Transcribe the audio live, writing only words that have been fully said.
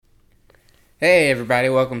Hey everybody,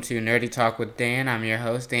 welcome to Nerdy Talk with Dan. I'm your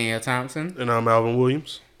host, Daniel Thompson. And I'm Alvin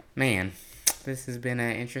Williams. Man, this has been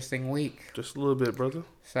an interesting week. Just a little bit, brother.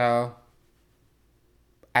 So,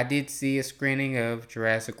 I did see a screening of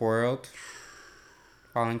Jurassic World,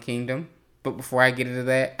 Fallen Kingdom. But before I get into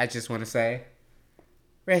that, I just want to say,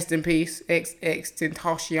 rest in peace,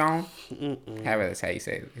 XXXTentacion. However that's how you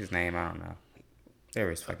say his name, I don't know.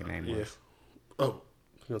 Whatever his fucking name was. Oh,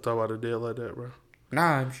 you gonna talk about a dead like that, bro?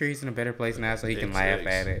 Nah, I'm sure he's in a better place now so he can laugh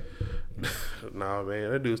at it. Nah,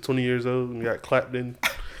 man, that dude's 20 years old and got clapped in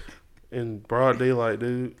broad daylight,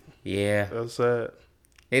 dude. Yeah. That's sad.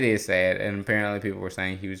 It is sad, and apparently people were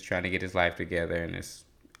saying he was trying to get his life together, and it's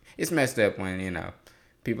messed up when,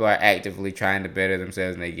 people are actively trying to better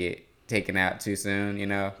themselves and they get taken out too soon,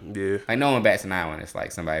 Yeah. Like, no one bats an eye when it's,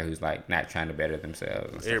 like, somebody who's, like, not trying to better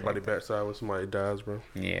themselves. Everybody bats eye when somebody dies, bro.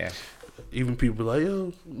 Yeah. Even people be like,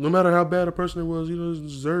 yo, no matter how bad a person it was, he doesn't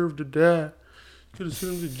deserve to die. Could have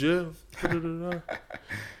sent him to jail.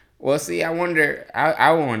 Well, see, I wonder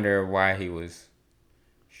why he was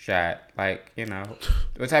shot. Like,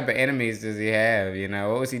 what type of enemies does he have,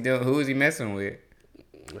 What was he doing? Who was he messing with?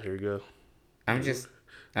 Here we go.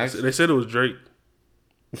 They said it was Drake.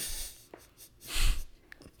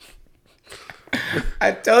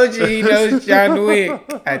 I told you he knows John Wick.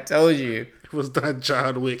 I told you. It was not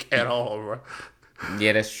John Wick at all, bro.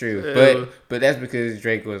 Yeah, that's true. But that's because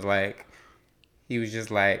Drake was like, he was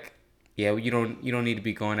just like, yeah, you don't need to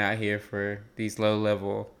be going out here for these low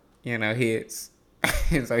level, hits.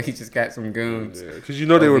 And so he just got some goons. Yeah, because they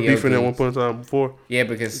were beefing at one point in time before. Yeah,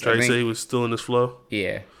 because Drake said he was still in his flow.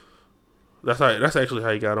 Yeah. That's actually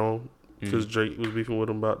how he got on. Because Drake was beefing with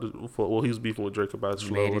him he was beefing with Drake about his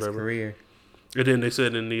flow or whatever. Career. And then they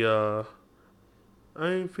said in the I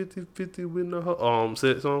ain't 50-50 with no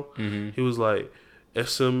set song. Mm-hmm. He was like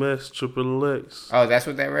SMS XXX. Oh, that's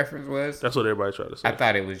what that reference was? That's what everybody tried to say. I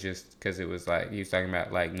thought it was just because it was like he was talking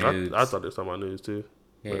about like nudes. I thought they was talking about nudes too.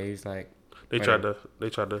 Yeah, he was like they tried to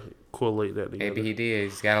correlate that together. Maybe he did.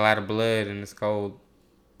 He's got a lot of blood and it's cold.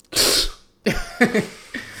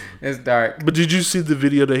 It's dark. But did you see the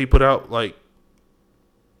video that he put out like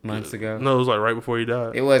months ago? No, it was like right before he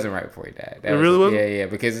died. It wasn't right before he died. It really wasn't? Yeah,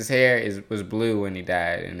 because his hair was blue when he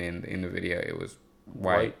died, and then in the video it was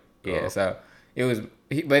white. Yeah, so it was.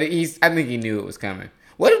 I think he knew it was coming.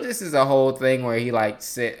 What if this is a whole thing where he like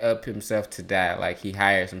set up himself to die? Like he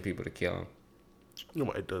hired some people to kill him.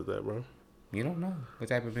 Nobody does that, bro. You don't know what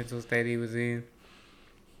type of mental state he was in.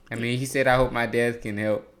 I mean, he said, "I hope my death can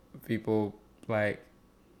help people like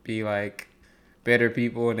be like better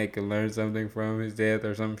people and they can learn something from his death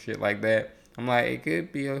or some shit like that." I'm like, it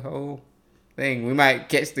could be a whole thing. We might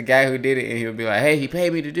catch the guy who did it and he'll be like, hey, he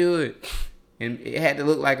paid me to do it. And it had to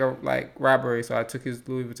look like a robbery, so I took his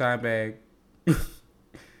Louis Vuitton bag.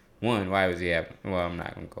 One, why was he having? Well, I'm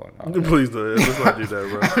not going to go on all Please don't. Let's not do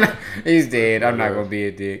that, bro. He's dead. I'm not going to be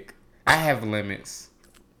a dick. I have limits.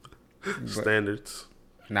 Standards.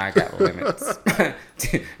 Nah, I got limits.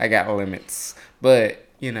 I got limits. But,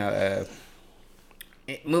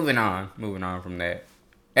 moving on from that.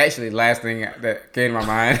 Actually, last thing that came to my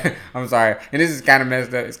mind, I'm sorry, and this is kind of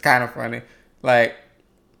messed up. It's kind of funny. Like,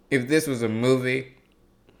 if this was a movie,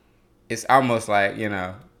 it's almost like,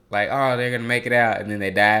 like, oh, they're going to make it out, and then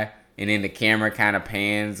they die, and then the camera kind of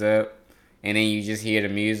pans up, and then you just hear the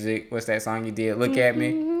music. What's that song you did? Look at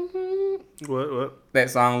Me? What? That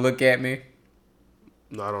song, Look at Me?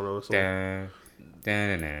 No, I don't know what song. Dun,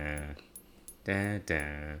 dun, dun, dun,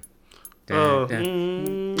 dun. Yeah,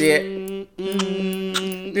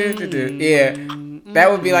 that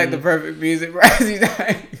would be like the perfect music for as he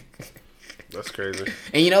died. That's crazy.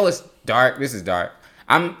 And you know what's dark? This is dark.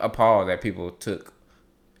 I'm appalled that people took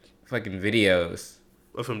fucking videos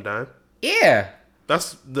of him dying. Yeah,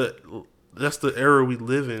 that's the era we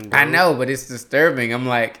live in, bro. I know, but it's disturbing. I'm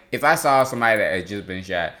like, if I saw somebody that had just been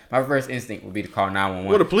shot, my first instinct would be to call 911.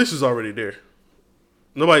 Well, the police was already there.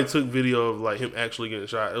 Nobody took video of like him actually getting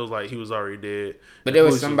shot. It was like he was already dead. But there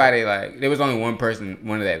was somebody there was only one person,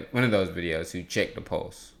 one of those videos who checked the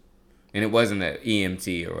pulse, and it wasn't an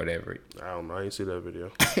EMT or whatever. I don't know. I didn't see that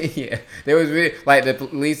video. Yeah, there was like the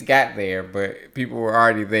police got there, but people were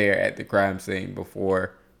already there at the crime scene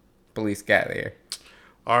before police got there.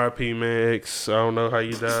 R.I.P. Max. I don't know how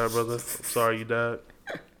you died, brother. I'm sorry you died.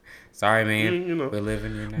 Sorry, man. We're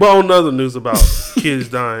living your night. But on other news about kids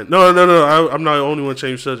dying. No. I'm not the only one to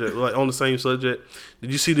change subject. Like on the same subject.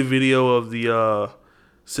 Did you see the video of the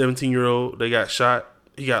 17-year-old? They got shot.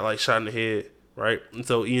 He got like shot in the head, right? And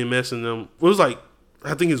so EMS and them. It was like,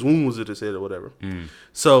 I think his wound was at his head or whatever.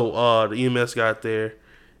 So the EMS got there,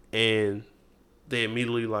 and they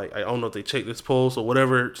immediately like, I don't know if they checked this pulse or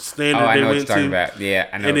whatever Oh, standard I they know what you're went talking to, about. Yeah,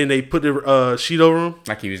 I know. and then they put the sheet over him,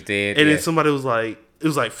 like he was dead. and yeah. then somebody was like, it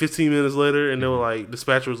was like 15 minutes later, and they were like,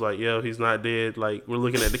 dispatcher was like, yo, he's not dead. Like, we're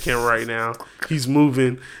looking at the camera right now. He's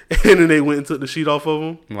moving. And then they went and took the sheet off of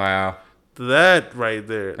him. Wow. That right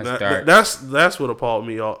there. That's dark. That's what appalled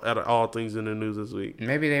me out of all things in the news this week.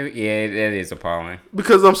 Maybe yeah, that is appalling.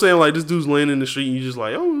 Because I'm saying, like, this dude's laying in the street, and you just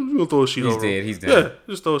like, oh, you're going to throw a sheet He's over him. dead. He's dead. Yeah,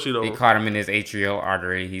 just throw a sheet over They him. caught him in his atrial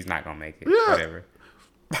artery. He's not gonna make it. Yeah. Whatever.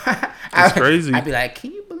 It's crazy. I'd be like,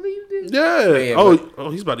 can you believe this? Yeah.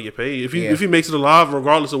 He's about to get paid. If he makes it alive,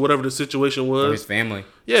 regardless of whatever the situation Or his was. family.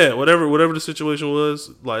 Yeah, whatever the situation was,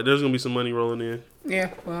 like, there's going to be some money rolling in.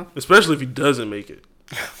 Yeah, well, Especially if he doesn't make it.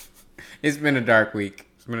 it's been a dark week.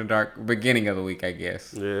 It's been a dark beginning of the week, I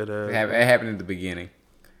guess. Yeah, It happened in the beginning.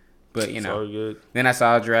 But, you it's know. all good. Then I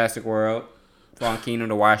saw Jurassic World. So I'm keen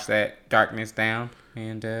to wash that darkness down.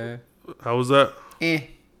 And, How was that? eh.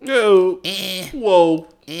 Yo. Eh. Whoa.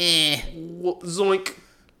 Eh. Zoink.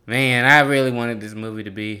 Man, I really wanted this movie to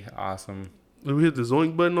be awesome. Did we hit the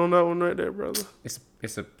zoink button on that one right there, brother? It's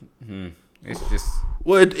just...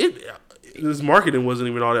 Well, this marketing wasn't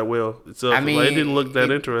even all that well itself. I mean, like, it didn't look that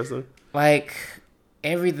interesting. Like,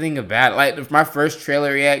 everything about it. Like, my first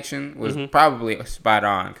trailer reaction was probably spot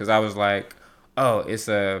on. Because I was like, oh, it's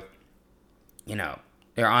they're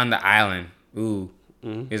on the island. Ooh,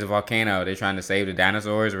 there's a volcano. They're trying to save the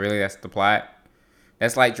dinosaurs. Really, that's the plot?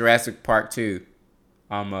 That's like Jurassic Park 2,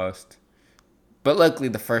 almost. But luckily,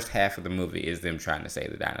 the first half of the movie is them trying to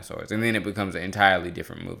save the dinosaurs. And then it becomes an entirely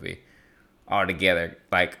different movie altogether.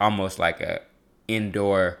 Like, almost like a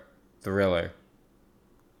indoor thriller.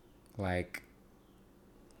 Like,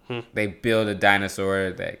 they build a dinosaur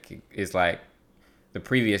that is like the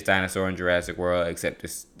previous dinosaur in Jurassic World, except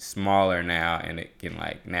it's smaller now and it can,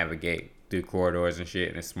 like, navigate through corridors and shit,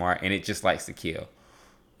 and it's smart, and it just likes to kill.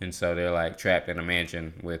 And so they're, like, trapped in a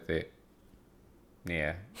mansion with it.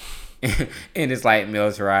 Yeah. And it's, like,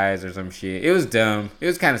 militarized or some shit. It was dumb. It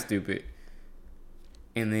was kind of stupid.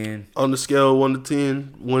 And then... On the scale of 1 to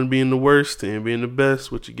 10, 1 being the worst, 10 being the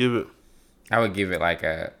best, what you give it? I would give it, like,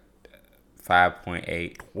 a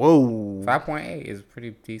 5.8. Whoa. 5.8 is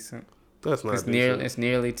pretty decent. That's not It's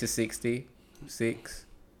nearly to 66.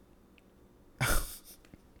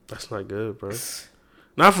 That's not good, bro.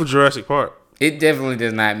 Not for Jurassic Park. It definitely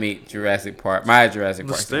does not meet Jurassic Park, my Jurassic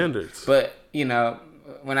The Park standards. But,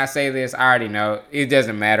 when I say this, I already know it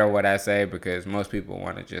doesn't matter what I say because most people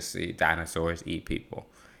want to just see dinosaurs eat people.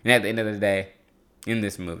 And at the end of the day, in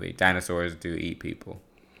this movie, dinosaurs do eat people.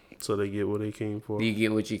 So they get what they came for. You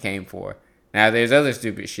get what you came for. Now, there's other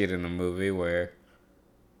stupid shit in the movie where,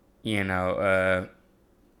 I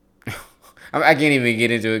can't even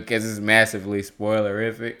get into it because it's massively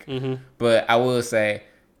spoilerific. But I will say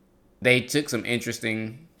they took some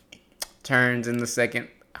interesting turns in the second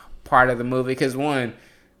part of the movie. Because, one,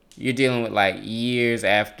 you're dealing with, like, years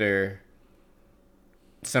after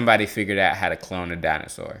somebody figured out how to clone a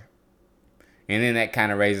dinosaur. And then that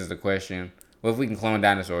kind of raises the question, well, if we can clone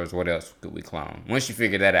dinosaurs, what else could we clone? Once you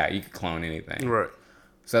figure that out, you can clone anything. Right.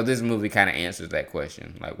 So this movie kind of answers that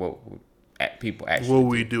question. Like, what would people actually What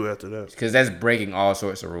we do after that? Because that's breaking all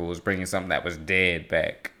sorts of rules, bringing something that was dead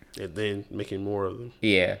back. And then making more of them.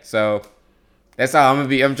 Yeah, so that's all.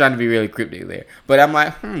 I'm trying to be really cryptic there. But I'm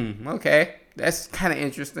like, okay. That's kind of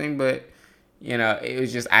interesting, but, it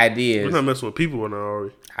was just ideas. We're not messing with people now, are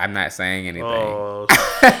we? I'm not saying anything. Oh,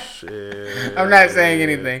 shit. I'm not saying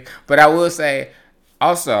anything. But I will say,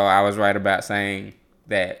 also, I was right about saying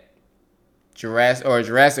that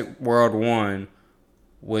Jurassic World 1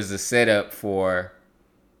 was the setup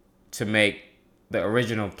to make the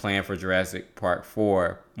original plan for Jurassic Park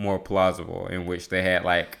 4 more plausible, in which they had,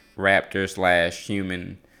 like,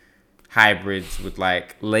 raptor/human hybrids with,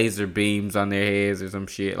 like, laser beams on their heads or some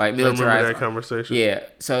shit. Like, militarized. I remember that conversation. Yeah.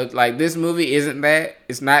 So, like, this movie isn't that.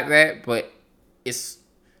 It's not that, but it's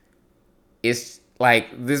like,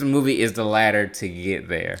 this movie is the ladder to get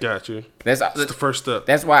there. Got you. That's the first step.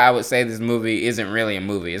 That's why I would say this movie isn't really a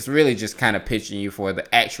movie. It's really just kind of pitching you for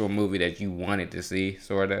the actual movie that you wanted to see,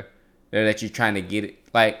 sort of. Or that you're trying to get it.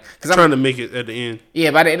 Like, because I'm trying to make it at the end.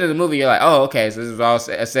 Yeah, by the end of the movie, you're like, oh, okay, so this is all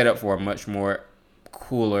a setup for a much more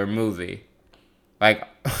cooler movie. Like,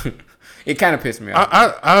 it kind of pissed me off.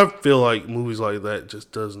 I feel like movies like that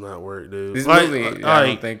just does not work, dude. This movie, I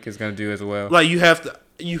don't think it's gonna do as well. Like, you have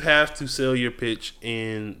to sell your pitch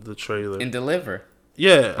in the trailer and deliver.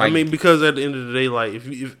 Yeah, I mean, because at the end of the day, like,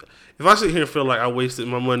 if I sit here and feel like I wasted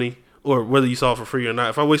my money, or whether you saw it for free or not,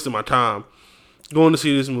 if I wasted my time going to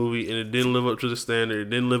see this movie and it didn't live up to the standard, it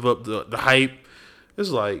didn't live up to the hype, It's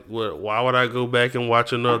like, what? Why would I go back and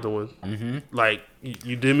watch another one? Mm-hmm. Like,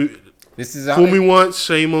 you did me. This is Fool me once,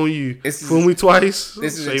 shame on you. Fool me twice,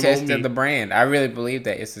 this is shame a test on me. of the brand. I really believe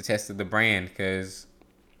that it's a test of the brand because,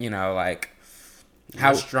 like,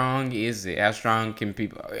 how strong is it? How strong can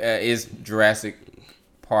people is Jurassic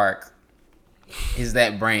Park? Is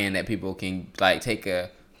that brand that people can like take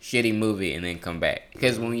a shitty movie and then come back?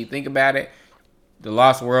 Because when you think about it, the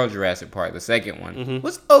Lost World Jurassic Park, the second one,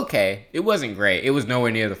 was okay. It wasn't great. It was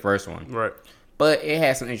nowhere near the first one. Right. But it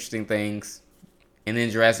had some interesting things. And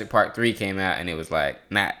then Jurassic Park 3 came out, and it was, like,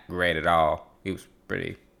 not great at all. It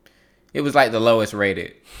was, like, the lowest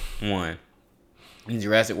rated one. And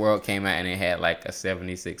Jurassic World came out, and it had, like, a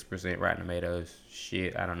 76% Rotten Tomatoes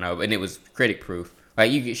shit. I don't know. And it was critic-proof.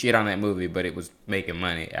 Like, you get shit on that movie, but it was making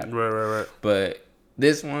money. Right. But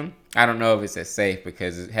this one, I don't know if it's as safe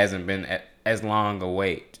because it hasn't been as long a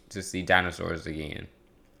wait to see dinosaurs again.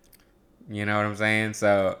 You know what I'm saying?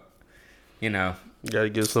 So, you know. You gotta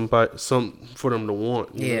give some for them to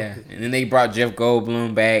want. Yeah, and then they brought Jeff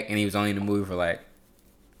Goldblum back, and he was only in the movie for like.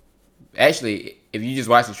 Actually, if you just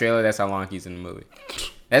watch the trailer, that's how long he's in the movie.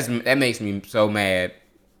 That makes me so mad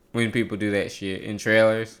when people do that shit in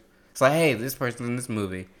trailers. It's like, hey, this person's in this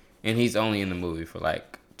movie, and he's only in the movie for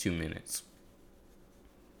like 2 minutes.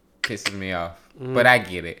 Pisses me off, but I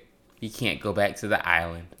get it. You can't go back to the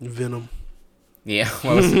island. Venom. Yeah,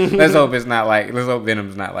 well, let's hope it's not like. Let's hope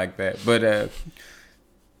Venom's not like that. But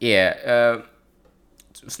yeah.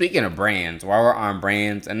 Speaking of brands, while we're on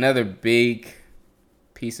brands, another big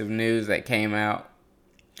piece of news that came out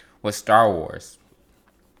was Star Wars.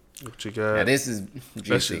 What you got? Now this is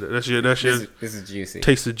juicy. That's your. This is juicy.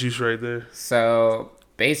 Taste the juice right there. So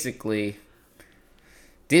basically,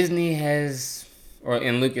 Disney and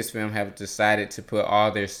Lucasfilm have decided to put all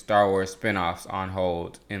their Star Wars spinoffs on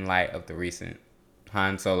hold in light of the recent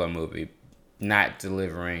Han Solo movie not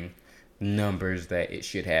delivering numbers that it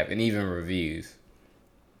should have, and even reviews.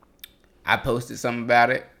 I posted something about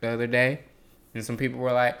it the other day, and some people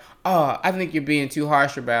were like, "Oh, I think you're being too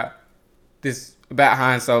harsh about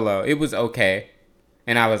Han Solo. It was okay."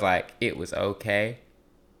 And I was like, "It was okay?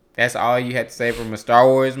 That's all you had to say from a Star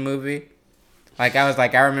Wars movie?" Like, I was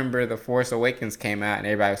like, I remember The Force Awakens came out, and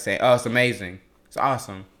everybody was saying, "Oh, it's amazing. It's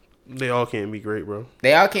awesome." They all can't be great, bro.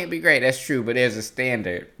 They all can't be great. That's true, but there's a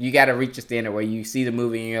standard. You got to reach a standard where you see the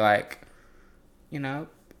movie and you're like,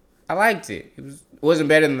 I liked it. It wasn't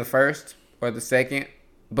better than the first or the second,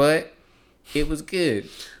 but it was good.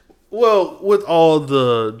 Well, with all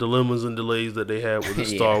the dilemmas and delays that they had with the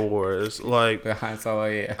Star Wars, like Han Solo,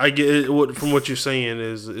 yeah. I get it. From what you're saying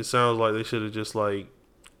is, it sounds like they should have just like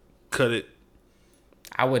cut it.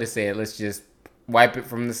 I would have said, let's just wipe it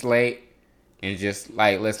from the slate. And just,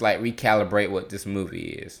 let's, recalibrate what this movie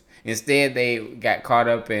is. Instead, they got caught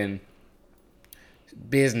up in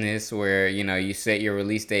business where, you set your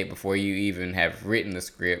release date before you even have written the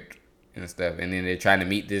script and stuff. And then they're trying to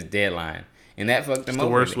meet this deadline. And that fucked them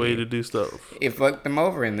over. It's the worst way to do stuff. It fucked them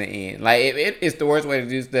over in the end. It's the worst way to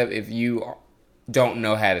do stuff if you don't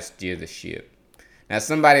know how to steer the ship. Now,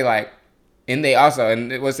 somebody and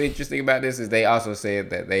what's interesting about this is they also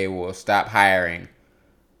said that they will stop hiring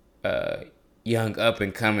young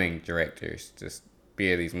up-and-coming directors to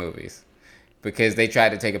spear these movies because they tried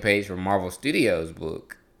to take a page from Marvel Studios'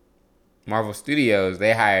 book. Marvel Studios,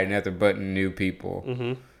 they hire nothing but new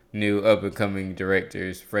people, new up-and-coming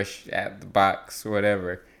directors, fresh out the box,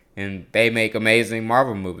 whatever, and they make amazing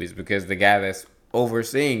Marvel movies because the guy that's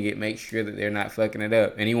overseeing it makes sure that they're not fucking it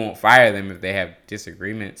up, and he won't fire them if they have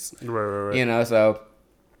disagreements. Right. So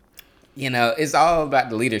it's all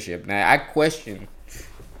about the leadership. Now, I question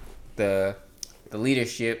the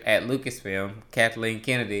leadership at Lucasfilm, Kathleen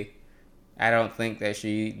Kennedy. I don't think that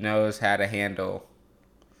she knows how to handle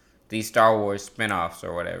these Star Wars spinoffs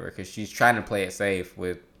or whatever, because she's trying to play it safe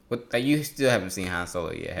with you still haven't seen Han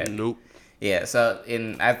Solo yet, have you? Nope. Yeah,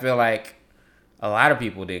 and I feel like a lot of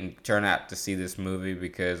people didn't turn out to see this movie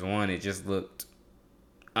because, one, it just looked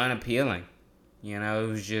unappealing. It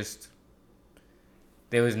was just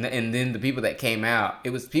and then the people that came out, it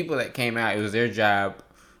was their job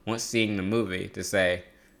once seeing the movie to say,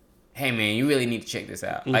 "Hey man, you really need to check this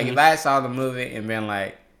out." Like, if I saw the movie and been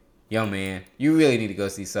like, "Yo man, you really need to go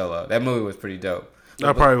see Solo. That movie was pretty dope."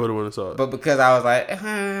 I probably would have went and saw it. But because I was like,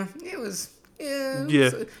 it was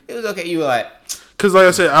okay. You were like, because like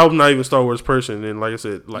I said, I'm not even a Star Wars person, and like I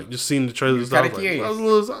said, just seeing the trailers, I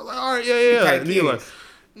was like, all right, yeah. And you're like,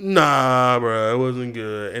 nah, bro, it wasn't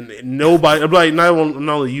good. And nobody, I'm like, not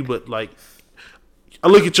only you, but like, I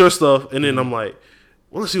look at your stuff, and then I'm like,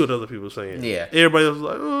 well, let's see what other people are saying. Yeah. Everybody else was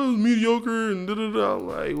like, oh, it's mediocre, and da-da-da. I'm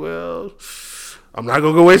like, well, I'm not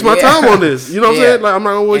gonna go waste my time on this. You know what I'm saying? Like I'm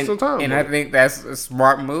not gonna waste some time. And I think that's a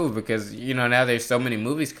smart move because now there's so many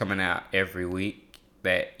movies coming out every week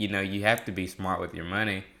that you have to be smart with your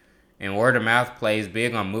money, and word of mouth plays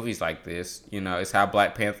big on movies like this. It's how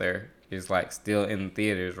Black Panther is like still in the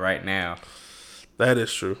theaters right now. That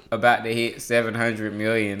is true. About to hit 700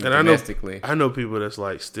 million domestically. I know people that's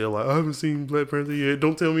like still like I haven't seen Black Panther yet.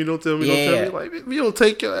 Don't tell me. Like if you don't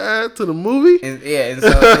take your ass to the movie, and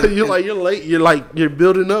so you're late. You're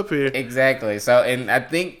building up here. Exactly. So and I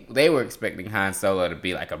think they were expecting Han Solo to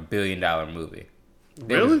be like $1 billion movie.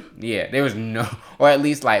 Really? There was no, or at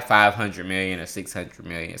least like 500 million or 600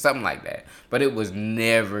 million, something like that. But it was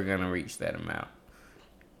never gonna reach that amount.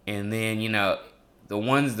 And then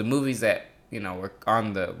the movies that were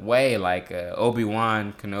on the way, like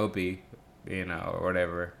Obi-Wan Kenobi, or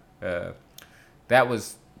whatever. That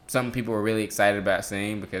was something people were really excited about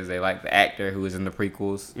seeing because they liked the actor who was in the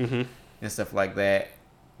prequels and stuff like that.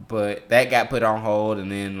 But that got put on hold,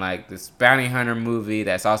 and then like this bounty hunter movie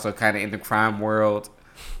that's also kind of in the crime world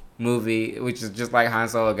movie, which is just like Han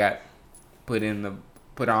Solo got put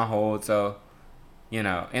on hold. So.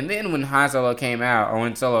 And then when Han Solo came out, or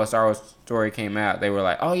when Solo: A Star Wars Story came out, they were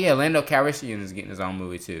like, "Oh yeah, Lando Calrissian is getting his own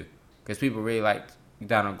movie too," because people really liked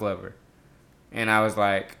Donald Glover. And I was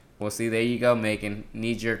like, "Well, see, there you go, making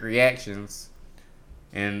knee-jerk reactions,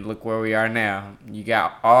 and look where we are now. You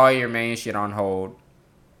got all your main shit on hold,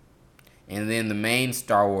 and then the main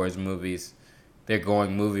Star Wars movies, they're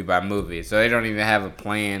going movie by movie, so they don't even have a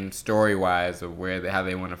plan story-wise of how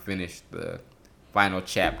they want to finish the final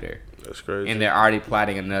chapter." That's crazy. And they're already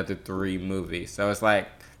plotting another 3 movies. So it's like,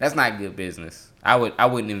 that's not good business. I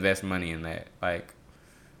wouldn't invest money in that. Like,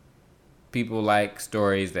 people like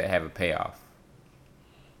stories that have a payoff.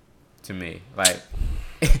 To me. Like,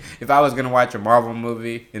 if I was going to watch a Marvel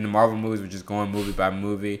movie, and the Marvel movies were just going movie by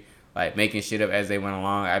movie, like, making shit up as they went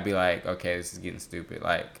along, I'd be like, okay, this is getting stupid.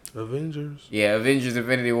 Like, Avengers. Yeah, Avengers,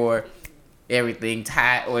 Infinity War, everything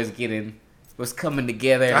tied was coming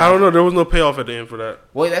together. I don't know. There was no payoff at the end for that.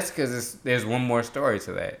 Well, that's because there's one more story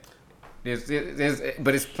to that.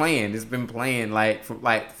 But it's planned. It's been planned for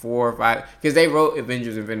 4 or 5. Because they wrote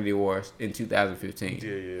Avengers: Infinity War in 2015.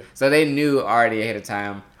 Yeah. So they knew already ahead of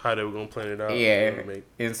time how they were gonna plan it out. Yeah,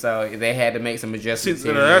 and so they had to make some adjustments.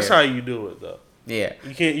 That's how you do it, though. Yeah,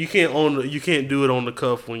 you can't do it on the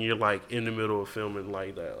cuff when you're like in the middle of filming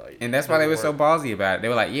like that. Like, and that's why they were so ballsy about it. They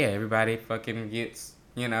were like, yeah, everybody fucking gets.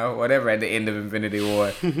 Whatever at the end of Infinity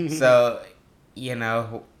War. So, they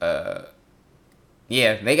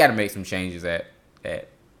got to make some changes at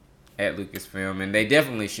Lucasfilm, and they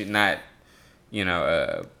definitely should not,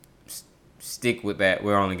 stick with that.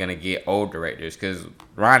 We're only gonna get old directors because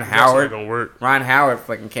Ron Howard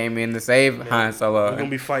fucking came in to save Han Solo. We're gonna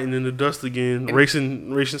be fighting in the dust again,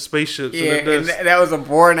 racing spaceships. Yeah, in the dust. And that was a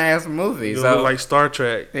boring ass movie. So like Star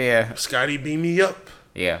Trek. Yeah, Scotty, beam me up.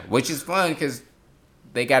 Yeah, which is fun because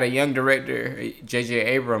they got a young director, J.J.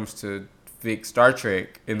 Abrams, to fix Star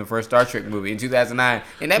Trek in the first Star Trek movie in 2009.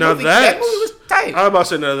 And that movie was tight. I was about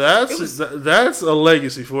to say, now that's a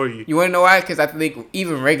legacy for you. You want to know why? Because I think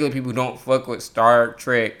even regular people who don't fuck with Star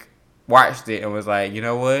Trek watched it and was like, you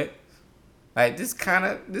know what? Like, this kind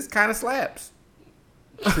of slaps.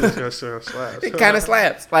 It kind of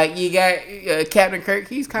slaps. Like, you got Captain Kirk,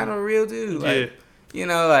 he's kind of a real dude. Like,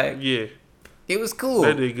 yeah. It was cool.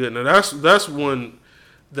 That did good. Now, that's one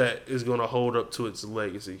that is going to hold up to its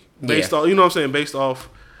legacy. Based off, based off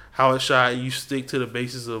how it's shot, you stick to the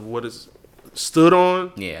basis of what it's stood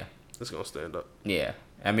on. Yeah. It's going to stand up. Yeah.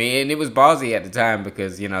 I mean, and it was ballsy at the time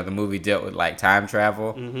because, the movie dealt with, like, time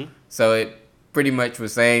travel. Mm-hmm. So it pretty much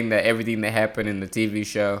was saying that everything that happened in the TV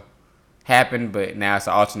show happened, but now it's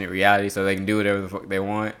an alternate reality, so they can do whatever the fuck they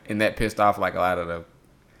want. And that pissed off, like, a lot of the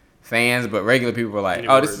fans, but regular people were like,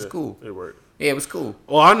 this is cool. It worked. Yeah, it was cool.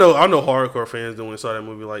 Well, I know hardcore fans that went and saw that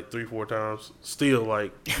movie like 3-4 times. Still,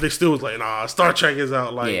 like, they still was like, nah, Star Trek is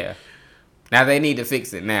out. Like, yeah. Now they need to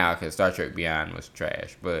fix it now because Star Trek Beyond was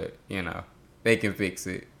trash, but they can fix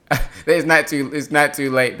it. It's not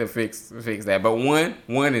too late to fix that. But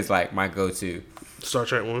one is like my go-to. Star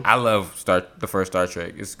Trek 1. I love the first Star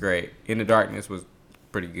Trek. It's great. In the Darkness was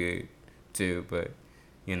pretty good too, but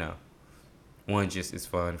one just is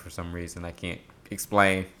fun for some reason I can't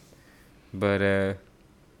explain. But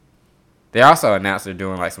they also announced they're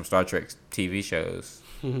doing like some Star Trek TV shows,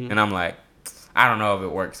 and I'm like, I don't know if it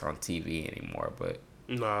works on TV anymore, but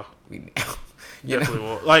nah, definitely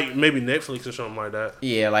won't. Like maybe Netflix or something like that.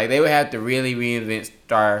 Yeah, like they would have to really reinvent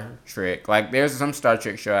Star Trek. Like there's some Star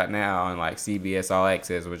Trek show out now on like CBS All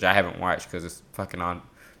Access, which I haven't watched because it's fucking on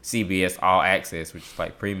CBS All Access, which is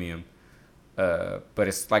like premium. But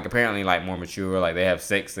it's like apparently like more mature. Like they have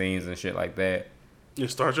sex scenes and shit like that. In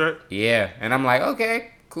Star Trek? Yeah, and I'm like,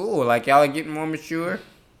 okay, cool. Like y'all are getting more mature.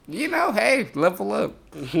 You know, hey, level up.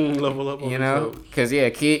 Level up. You know, because yeah,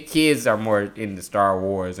 kids are more into Star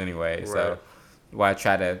Wars anyway. So why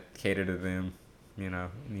try to cater to them? You know,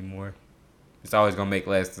 anymore. It's always gonna make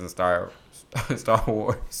less than Star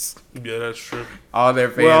Wars. Yeah, that's true. All their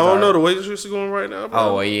fans. Well, I don't know. The waitress is going right now, bro.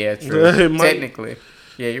 Oh, well, yeah, true. Technically.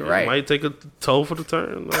 Yeah, you're right. It might take a toll for the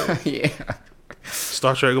turn. Like, yeah.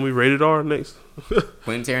 Star Trek gonna be rated R next.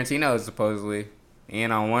 Quentin Tarantino is supposedly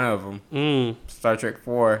in on one of them. Star Trek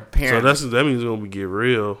 4. Apparently. So that means it's gonna get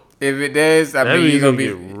real. If it does, I mean, you're gonna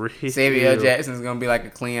be real. Samuel L. Jackson's gonna be like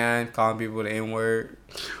a Cleon, calling people the N word.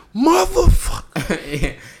 Motherfucker.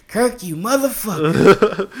 Yeah. Kirk, you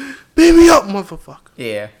motherfucker. Beat me up, motherfucker.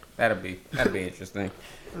 Yeah, that'll be interesting.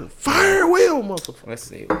 Fire wheel, motherfucker. Let's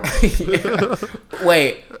see. Yeah.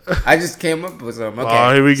 Wait, I just came up with something.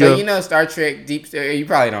 Okay, here we go. So you know Star Trek you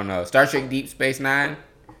probably don't know Star Trek Deep Space Nine.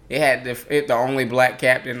 It had the only black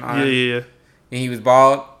captain on. Yeah. And he was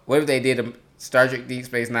bald. What if they did a Star Trek Deep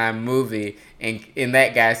Space Nine movie, and in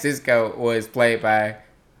that guy Cisco was played by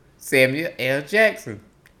Samuel L. Jackson.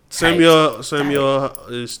 Samuel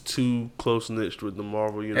is too close knit with the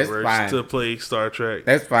Marvel universe to play Star Trek.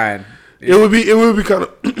 That's fine. It would be kind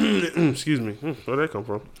of excuse me, where'd that come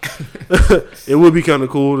from? It would be kind of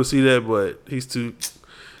cool to see that, but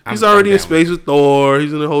he's already in space with Thor.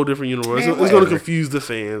 He's in a whole different universe. Man, it's going to confuse the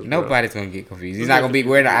fans. Nobody's going to get confused. He's not going to be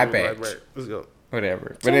wearing an eye patch. Right. Let's go.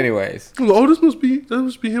 Whatever. But anyways. Oh, this must be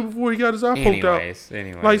him before he got his eye poked out.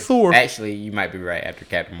 Anyways. Like Thor. Actually, you might be right after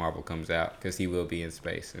Captain Marvel comes out, because he will be in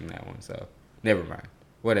space in that one. So, never mind.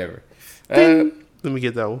 Whatever. Let me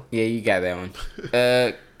get that one. Yeah, you got that one.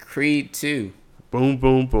 Creed 2. Boom,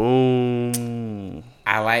 boom, boom.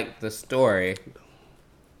 I like the story,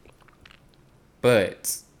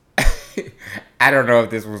 but I don't know if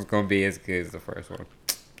this one's going to be as good as the first one.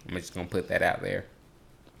 I'm just going to put that out there.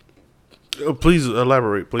 Please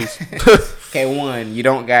elaborate, please. Okay, one, you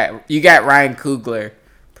got Ryan Coogler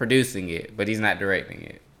producing it, but he's not directing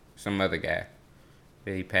it. Some other guy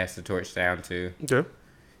that he passed the torch down to. Okay.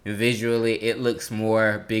 And visually, it looks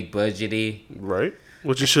more big budgety. Right.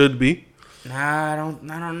 Which it should be. Nah, I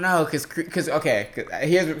don't know, cause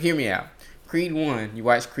hear me out. Creed 1, you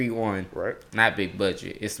watch Creed 1. Right. Not big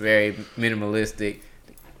budget. It's very minimalistic,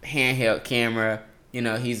 handheld camera. You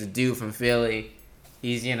know, he's a dude from Philly.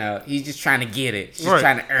 He's just trying to get it. He's just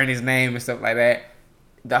trying to earn his name and stuff like that.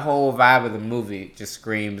 The whole vibe of the movie just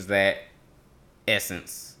screams that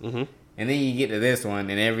essence. Mm-hmm. And then you get to this one,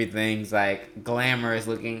 and everything's like glamorous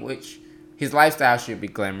looking, which his lifestyle should be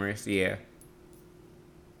glamorous, yeah.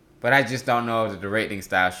 But I just don't know if the directing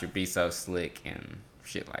style should be so slick and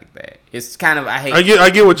shit like that. It's kind of I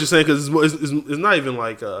get what you're saying, because it's not even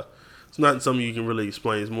like it's not something you can really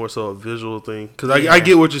explain. It's more so a visual thing. Because I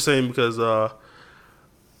get what you're saying, because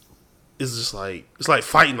it's just like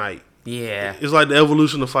Fight Night. Yeah, it's like the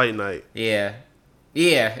evolution of Fight Night. Yeah,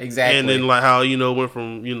 exactly. And then like how went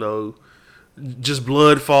from just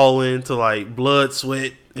blood falling to like blood,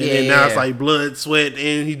 sweat, and then now it's like blood, sweat,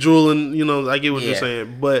 and he drooling. I get what you're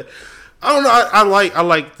saying, but I don't know. I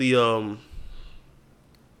like the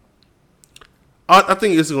I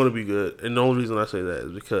think it's going to be good, and the only reason I say that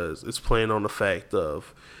is because it's playing on the fact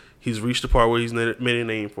of he's reached the part where he's made a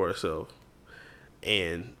name for himself,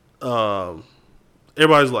 and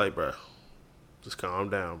everybody's like, bro, just calm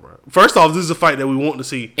down, bro. First off, this is a fight that we want to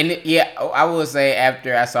see. And I will say,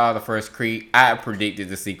 after I saw the first Creed, I predicted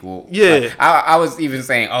the sequel. Yeah. Like, I was even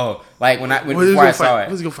saying, before I saw it.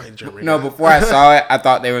 Who's going to fight in Germany? No, before I saw it, I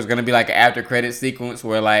thought there was going to be like an after credit sequence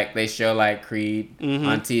where like they show like Creed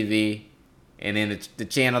on TV, and then the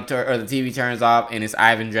channel or the TV turns off, and it's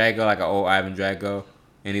Ivan Drago, like an old Ivan Drago,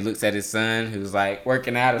 and he looks at his son who's like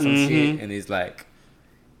working out or some shit, and he's like,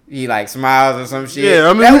 he like smiles or some shit. Yeah,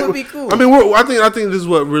 I mean, that would be cool. I mean, I think this is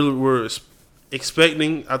what really we're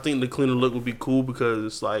expecting. I think the cleaner look would be cool, because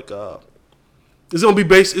it's like it's gonna be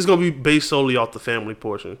based solely off the family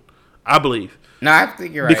portion, I believe. No, I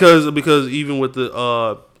think you're right. Because even with the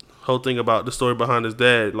whole thing about the story behind his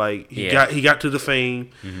dad, like he got to the fame,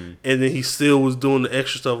 and then he still was doing the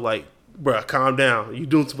extra stuff. Like, bruh, calm down. You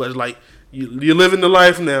doing too much. Like you're living the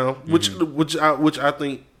life now, which I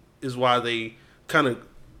think is why they kind of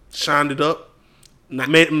shined it up,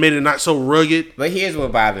 made it not so rugged. But here's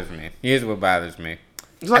what bothers me. It's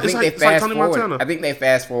like Tony Montana. I think they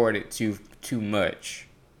fast forwarded too much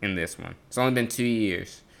in this one. It's only been 2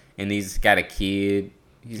 years, and he's got a kid.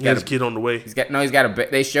 He's got a kid on the way.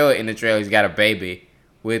 They show it in the trailer. He's got a baby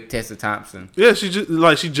with Tessa Thompson. Yeah, she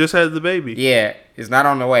just had the baby. Yeah, it's not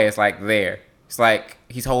on the way. It's like there. It's like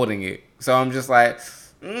he's holding it. So I'm just like,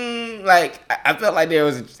 I felt like there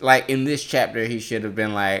was like in this chapter he should have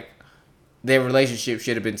been like, their relationship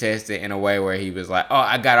should have been tested in a way where he was like, oh,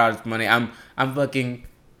 I got all this money. I'm fucking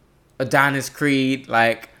Adonis Creed.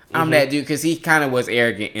 Like I'm that dude, because he kind of was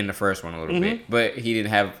arrogant in the first one a little bit, but he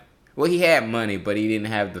didn't have. Well, he had money, but he didn't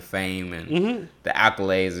have the fame and the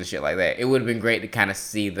accolades and shit like that. It would have been great to kind of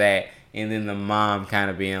see that, and then the mom kind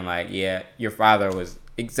of being like, yeah, your father was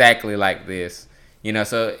exactly like this, you know.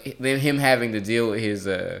 So then him having to deal with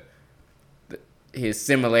his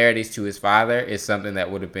similarities to his father is something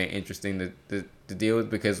that would have been interesting to deal with,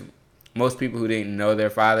 because most people who didn't know their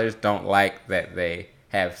fathers don't like that they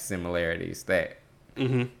have similarities that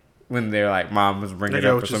when they're like, mom was bringing it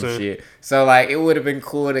up or some shit. So like it would have been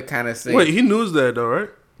cool to kind of see. Wait, he knew that though, right?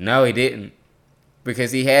 No, he didn't.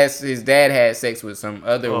 Because his dad had sex with some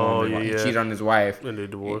other woman. Yeah. He cheated on his wife. And they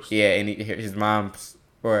divorced. Yeah, and his mom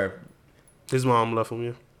left him,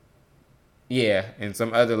 yeah. Yeah, and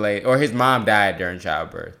some other lady, or his mom died during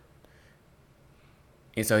childbirth.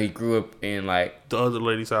 And so he grew up in like the other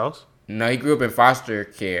lady's house. No, he grew up in foster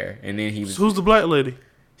care, and then he was. So who's the black lady?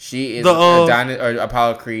 She is Adonis, or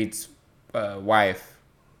Apollo Creed's wife,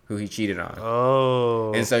 who he cheated on.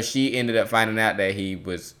 Oh. And so she ended up finding out that he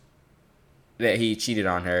cheated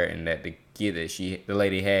on her, and that the kid that the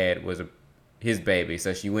lady had was his baby.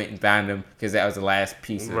 So she went and found him, because that was the last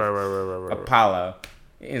piece of Apollo.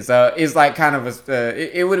 And so it's like kind of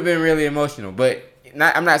it would have been really emotional, but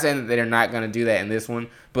I'm not saying that they're not gonna do that in this one,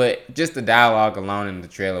 but just the dialogue alone in the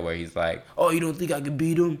trailer where he's like, "Oh, you don't think I could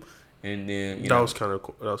beat him?" And then that was kind of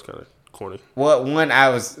corny. Well,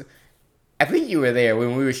 I think you were there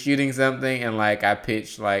when we were shooting something, and like I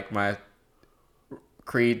pitched like my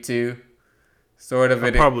Creed 2, sort of. I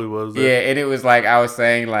probably was there. Yeah, and it was like I was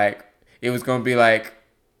saying like it was gonna be like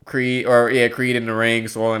Creed in the ring,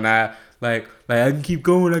 swollen eye. Like I can keep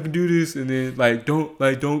going, I can do this, and then don't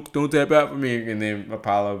tap out for me, and then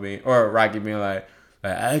Apollo or Rocky being like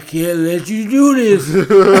I can't let you do this.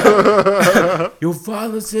 Your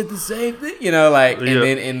father said the same thing, you know, like, and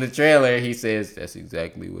then in the trailer he says that's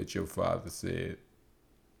exactly what your father said.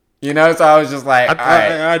 You know, so I was just like,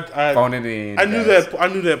 I phoning it in. I knew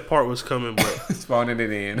that part was coming, but phoning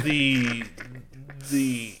it in.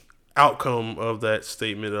 The outcome of that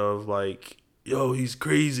statement of like, yo, he's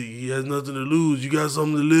crazy. He has nothing to lose. You got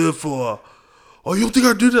something to live for. Oh, you don't think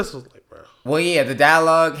I do this? I was like, bro. Well, yeah, the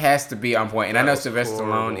dialogue has to be on point, and I know Sylvester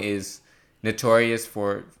Stallone is notorious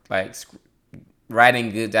for like writing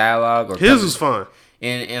good dialogue. His was fine.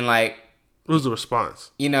 And like, it was the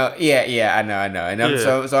response. You know, yeah, I know, and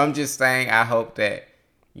so I'm just saying, I hope that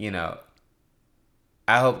it's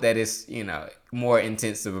more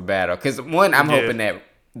intense of a battle, because I'm hoping that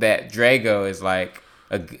Drago is like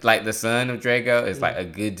the son of Drago is like a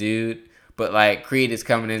good dude. But like Creed is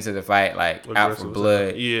coming into the fight like out for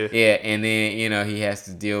blood. Yeah, and then he has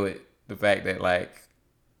to deal with the fact that like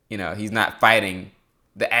he's not fighting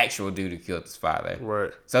the actual dude who killed his father.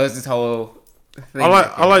 Right. So it's this whole thing.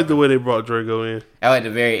 I like the way they brought Drago in. At like the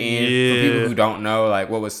very end, for people who don't know like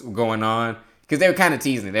what was going on, because they were kind of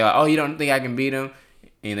teasing it. They're like, "Oh, you don't think I can beat him?"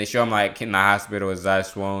 And they show him like in the hospital with his eyes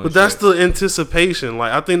swollen. But that's the anticipation.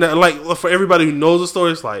 Like I think that like for everybody who knows the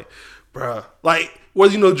story, it's like, bruh, like.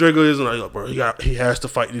 Whether Drago is, and like, bro, he has to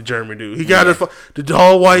fight the German dude. He got to fight the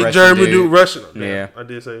tall white Russian German dude. Russian. Yeah, I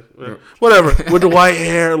did say whatever with the white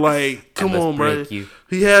hair. Like, come on, bro. He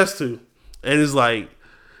has to, and it's like,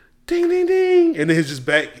 ding, ding, ding, and then his just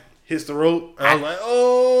back hits the rope. And I was like,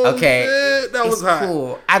 oh, okay, shit, that was hot.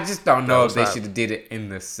 Cool. I just don't know if they should have did it in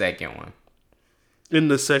the second one. In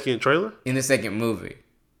the second trailer. In the second movie,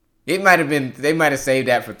 it might have been. They might have saved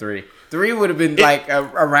that for 3. 3 would have been like a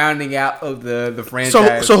rounding out of the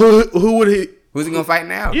franchise. So who would he? Who's he gonna fight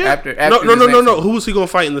now? Yeah. After no. Who was he gonna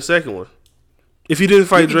fight in the second one? If he didn't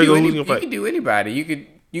fight Drago, who's he gonna fight? You could do anybody. You could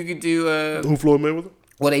do who Floyd Mayweather?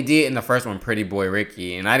 Well, they did in the first one, Pretty Boy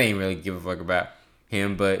Ricky, and I didn't really give a fuck about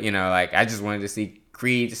him, but like I just wanted to see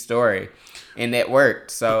Creed's story, and that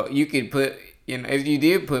worked. So you could put. If you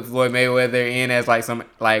did put Floyd Mayweather in as like some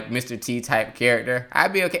like Mr. T type character,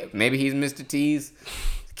 I'd be okay. Maybe he's Mr. T's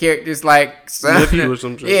character's like son. Or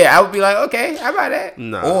some shit. Yeah, I would be like, okay, how about that?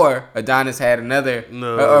 Nah. Or Adonis had another,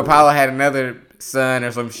 or Apollo had another son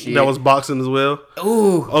or some shit. That was boxing as well.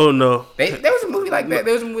 Ooh. Oh no. There was a movie like that.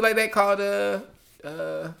 There was a movie like that called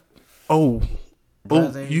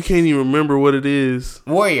you can't even remember what it is.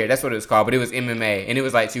 Warrior, that's what it was called, but it was MMA, and it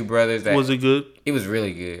was like 2 brothers. Was it good? It was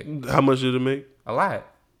really good. How much did it make? A lot.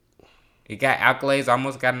 It got accolades,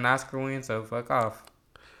 almost got an Oscar win, so fuck off.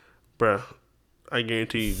 Bruh, I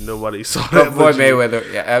guarantee you nobody saw that. But Floyd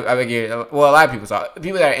Mayweather, yeah, I mean, well, a lot of people saw it.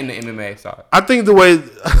 People that are in the MMA saw it. I think the way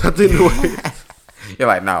You're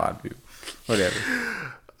like, not a lot of people. Whatever.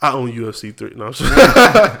 I own UFC 3. No, I'm sorry.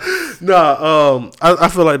 I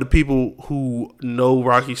feel like the people who know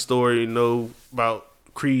Rocky's story, know about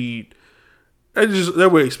Creed, they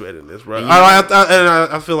were expecting this, bro.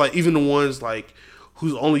 I feel like even the ones like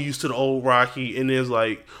who's only used to the old Rocky and is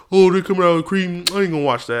like, oh, they're coming out with Creed, I ain't gonna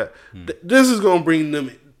watch that. This is gonna bring them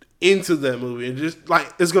into that movie and just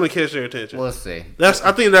like it's gonna catch their attention. We'll see.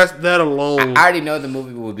 I think that alone. I already know the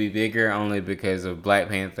movie will be bigger only because of Black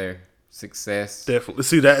Panther success. Definitely.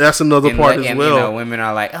 See that's another part as well. You know, women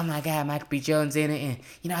are like, oh my God, Michael B. Jordan's in it,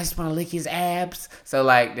 and I just want to lick his abs. So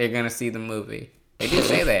like, they're gonna see the movie. They did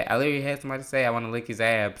say that. I literally had somebody say, I want to lick his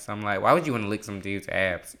abs. I'm like, why would you want to lick some dude's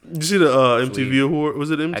abs? Did you see the MTV award?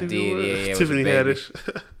 Was it MTV I did, award? yeah. Tiffany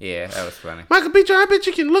Haddish. Yeah, that was funny. Michael B. Jordan, I bet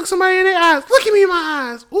you can look somebody in their eyes. Look at me in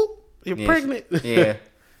my eyes. Ooh, you're pregnant. Yeah.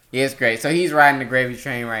 Yeah, it's great. So he's riding the gravy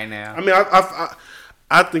train right now. I mean,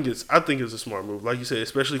 I think it's a smart move, like you said,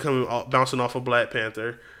 especially bouncing off of Black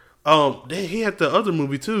Panther. He had the other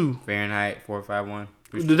movie too, Fahrenheit 451.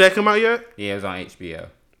 Did that come out yet? Yeah, it was on HBO.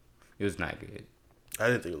 It was not good. I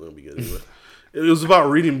didn't think it was gonna be good either. It was about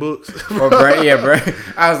reading books. Bro.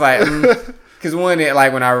 I was like, because when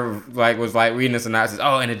I was reading the synopsis, in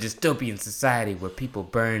a dystopian society where people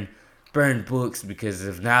burn books because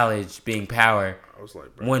of knowledge being power. I was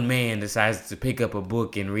like, bro, one man decides to pick up a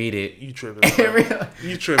book and read it. You tripping?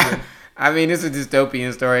 You tripping? I mean, it's a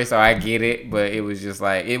dystopian story, so I get it, but it was just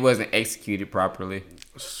like it wasn't executed properly.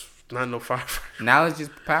 It's not no fire. Knowledge is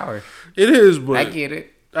power. It is, but I get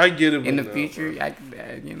it. In the future,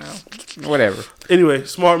 whatever. Anyway,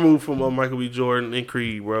 smart move from Michael B. Jordan and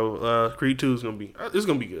Creed, bro. Creed 2 is gonna be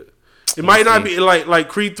good. It might not be like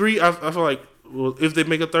Creed 3. I feel like if they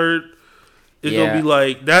make a third, it's gonna be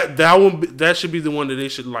like that. That one that should be the one that they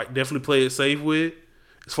should like definitely play it safe with,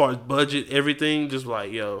 as far as budget, everything. Just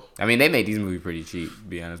like yo. I mean, they made these movies pretty cheap, to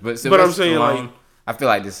be honest. But I'm saying Stallone, I feel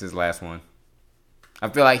like this is his last one. I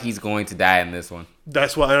feel like he's going to die in this one.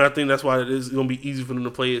 That's why, and I think that's why it is going to be easy for them to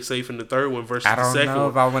play it safe in the third one versus the second one. I don't know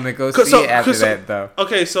if I want to go see it after that, though.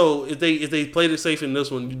 Okay, so if they played it safe in this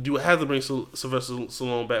one, you do have to bring Sylvester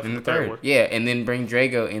Stallone back for the third one. Yeah, and then bring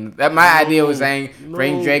Drago in. My idea was saying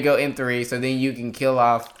bring Drago in 3, so then you can kill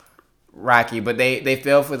off Rocky. But they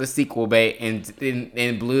fell for the sequel bait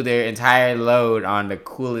and blew their entire load on the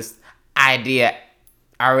coolest idea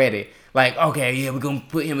already. Like, okay, yeah, we're going to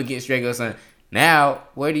put him against Drago's son. Now,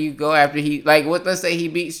 where do you go after let's say he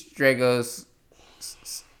beats Drago's,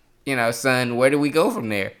 son. Where do we go from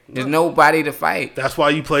there? There's nobody to fight. That's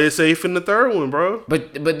why you play it safe in the third one, bro.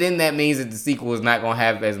 But then that means that the sequel is not going to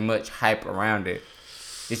have as much hype around it.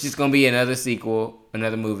 It's just going to be another sequel,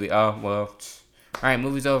 another movie. Oh, well, all right,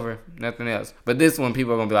 movie's over. Nothing else. But this one,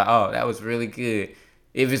 people are going to be like, oh, that was really good.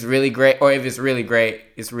 If it's really great, or if it's really great,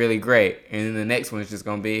 it's really great. And then the next one is just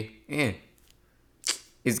going to be,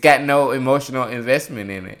 It's got no emotional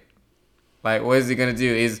investment in it. Like, what is he gonna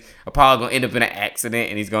do? Is Apollo gonna end up in an accident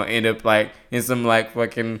and he's gonna end up in some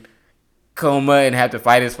fucking coma and have to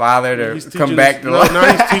fight his father to come back to life? Now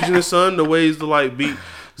he's teaching his son the ways to beat.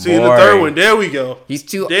 See, in the third one, there we go. He's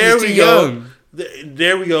too young.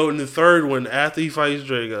 There we go. In the third one, after he fights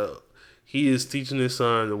Drago, he is teaching his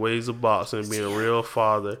son the ways of boxing and being a real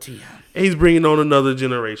father. And he's bringing on another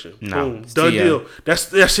generation. No, boom, done deal.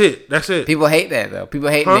 That's it. That's it. People hate that though. People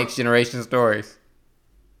hate next generation stories.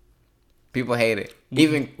 People hate it.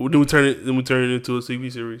 Then we turn it into a TV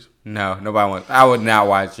series. No, nobody wants. I would not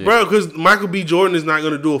watch it, bro. Because Michael B. Jordan is not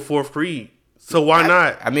going to do a fourth Creed. So why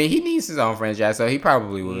not? I mean, he needs his own franchise, so he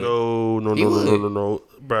probably would. No,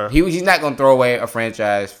 bro. He's not gonna throw away a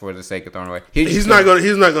franchise for the sake of throwing away. He's not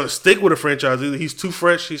gonna stick with a franchise either. He's too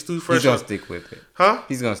fresh. He's gonna stick with it. Huh?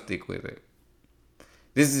 He's gonna stick with it.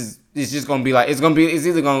 It's just gonna be it's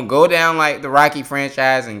either gonna go down like the Rocky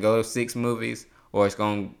franchise and go 6 movies, or it's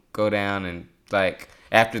gonna go down and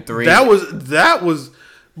after 3. That was,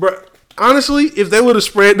 bro. Honestly, if they would have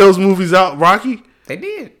spread those movies out, Rocky, they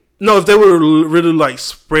did. No, if they would have really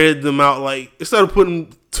spread them out, instead of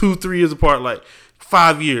putting 2-3 years apart,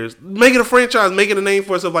 5 years, make it a franchise, make it a name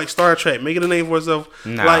for itself, like Star Trek, make it a name for itself.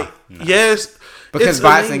 No. Yes, because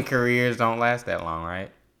boxing careers don't last that long,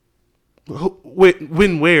 right?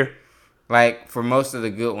 When where? For most of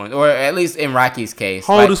the good ones, or at least in Rocky's case.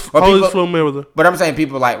 How old is Floyd Mayweather? But I'm saying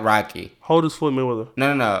people like Rocky. How old is Floyd Mayweather?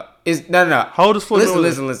 No. No. How old is Floyd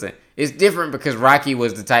Mayweather? Listen. It's different because Rocky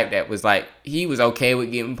was the type that was he was okay with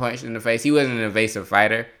getting punched in the face. He wasn't an evasive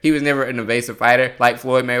fighter. He was never an evasive fighter like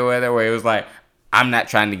Floyd Mayweather, where it was I'm not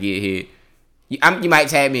trying to get hit. You might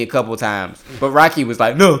tag me a couple times, but Rocky was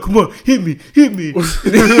like, "No, come on, hit me." He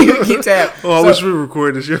keep tap. I wish we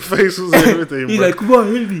recorded this. Your face was everything. He's bro. like, "Come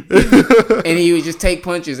on, hit me," and he would just take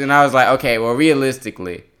punches. And I was like, "Okay, well,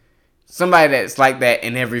 realistically, somebody that's like that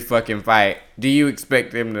in every fucking fight, do you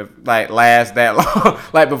expect them to like last that long?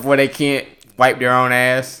 Like before they can't wipe their own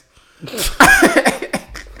ass?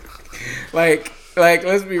 like,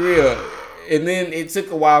 let's be real." And then it took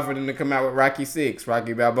a while for them to come out with Rocky 6,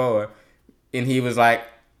 Rocky Balboa. And he was like,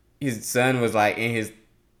 his son was like in his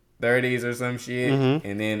 30s or some shit. Mm-hmm.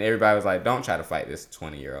 And then everybody was like, don't try to fight this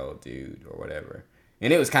 20-year-old dude or whatever.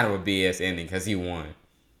 And it was kind of a BS ending because he won.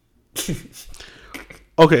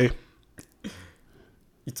 Okay.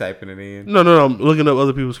 You typing it in? No. I'm looking up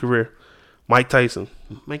other people's career. Mike Tyson.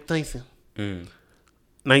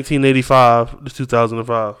 1985 to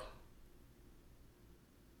 2005.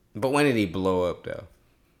 But when did he blow up, though?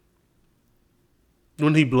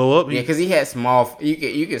 When he blow up? Yeah, because he had small...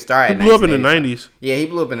 You could start He at blew up in the 90s. Yeah, he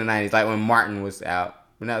blew up in the 90s, like when Martin was out.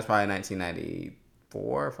 But that was probably 1994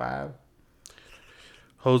 or 5.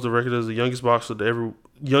 Holds the record as the youngest boxer to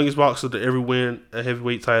ever win a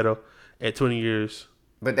heavyweight title at 20 years,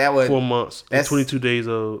 But that was... 4 months, and that's- 22 days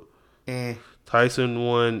old. Tyson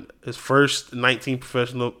won his first 19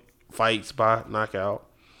 professional fights by knockout.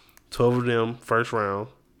 12 of them first round.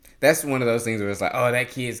 That's one of those things where it's like, oh,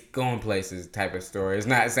 that kid's going places type of story. It's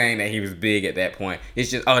not saying that he was big at that point.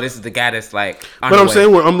 It's just, oh, this is the guy that's like. But I'm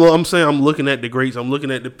saying, I'm looking at the greats. I'm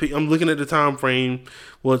looking at the time frame.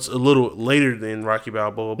 What's a little later than Rocky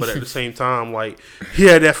Balboa, but at the same time, like he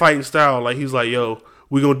had that fighting style. Like he's like, yo,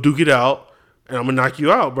 we gonna duke it out, and I'm gonna knock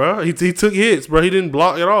you out, bro. He took hits, bro. He didn't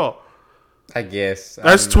block at all. I guess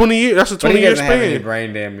That's 20 years. That's a 20-year span. Have any span.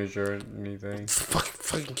 brain damage or anything.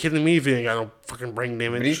 Fucking kidding me if he ain't got no fucking brain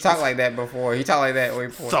damage. But he's talked like that before. He talked like that way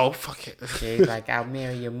before. So fucking. Yeah, he's like, I'll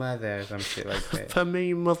marry your mother or some shit like that. I marry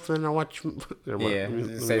your mother and I watch. Yeah,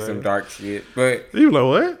 just say some dark shit. But you like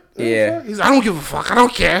what? Yeah, he's. I don't give a fuck. I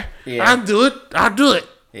don't care. Yeah. I'll do it.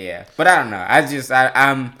 Yeah, but I don't know.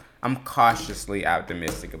 I'm cautiously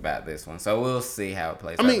optimistic about this one. So we'll see how it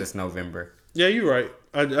plays out this November. Yeah, you're right.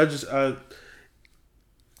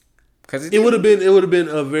 Because it would have been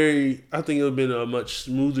a very. I think it would have been a much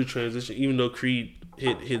smoother transition, even though Creed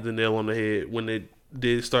hit the nail on the head when they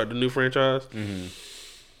did start the new franchise. Mm-hmm.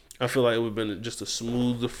 I feel like it would have been just a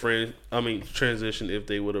smoother transition if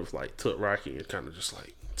they would have like took Rocky and kind of just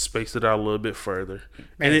like spaced it out a little bit further,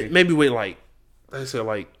 and it maybe wait like I said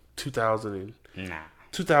like 2010.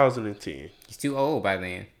 He's too old by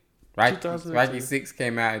then. Rocky 6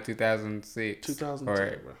 came out in 2006. 2010,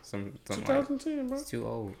 or bro. Something 2010, like. bro. He's too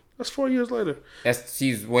old. That's 4 years later.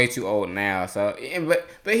 She's way too old now. So, but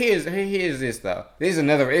here's this though. This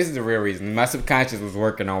is the real reason. My subconscious was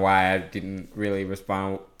working on why I didn't really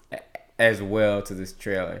respond as well to this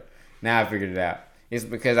trailer. Now I figured it out. It's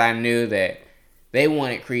because I knew that they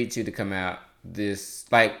wanted Creed 2 to come out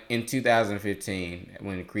in 2015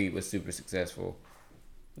 when Creed was super successful.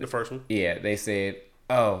 The first one. Yeah, they said,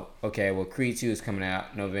 oh, okay, well, Creed 2 is coming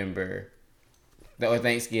out November or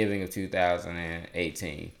Thanksgiving of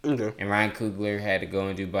 2018. Okay. And Ryan Coogler had to go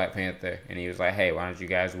and do Black Panther. And he was like, hey, why don't you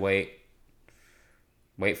guys wait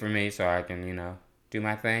for me so I can, do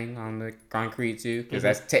my thing on Creed 2? Because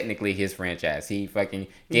that's technically his franchise. He fucking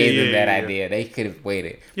gave them that idea. They could have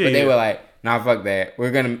waited. But they were like, nah, fuck that.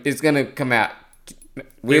 It's going to come out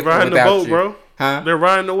They're riding the boat, bro. Huh? They're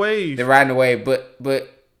riding the wave. But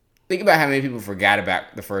think about how many people forgot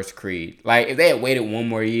about the first Creed. Like, if they had waited one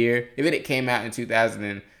more year, if it had came out in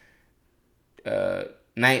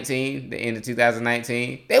 2019, the end of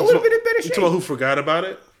 2019, they would have been in better shape. You talking about who forgot about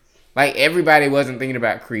it? Like, everybody wasn't thinking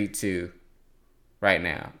about Creed 2 right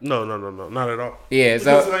now. No, not at all. Yeah,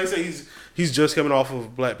 because like I say, he's just coming off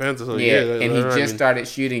of Black Panther. So yeah, and he just started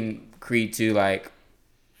shooting Creed 2 like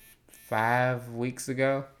 6 weeks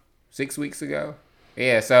ago.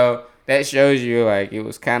 Yeah, so that shows you, like, it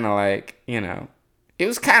was kind of like,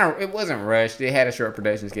 it wasn't rushed. They had a short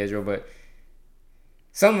production schedule, but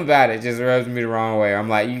something about it just rubs me the wrong way. I'm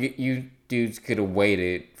like, you dudes could have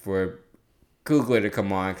waited for Coogler to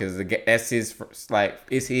come on because that's his, like,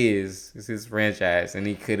 it's his franchise, and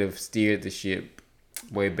he could have steered the ship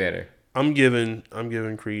way better. I'm giving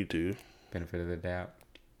Creed 2 benefit of the doubt.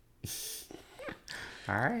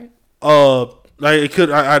 All right. Like it could,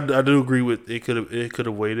 I do agree with it. Could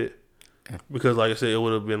have waited because, like I said, it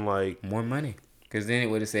would have been like more money. Because then it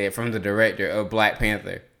would have said from the director of Black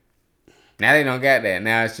Panther. Now they don't got that.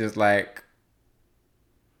 Now it's just like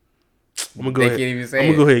I'm gonna go ahead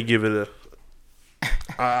and give it a.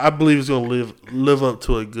 I believe it's gonna live up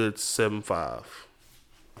to a good 7.5.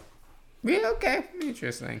 Yeah. Okay.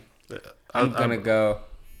 Interesting. I'm gonna go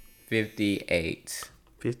 58.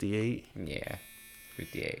 58. Yeah,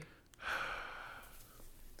 58.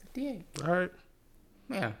 58. All right.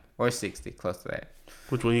 Yeah, or 60, close to that.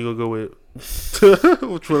 Which one you gonna go with?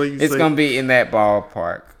 Which one are you? It's gonna be in that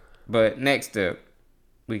ballpark. But next up,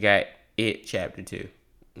 we got It Chapter 2.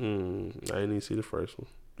 I didn't even see the first one.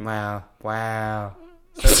 Wow.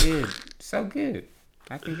 So good. So good.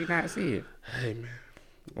 How can you not see it? Hey man.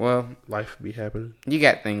 Well, Life be happening. you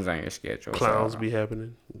got things on your schedule. Clowns so be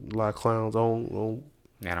happening. A lot of clowns on.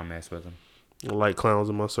 I don't mess with them. I like clowns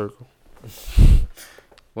in my circle.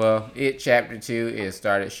 Well, It Chapter 2 is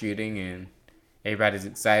started shooting, and everybody's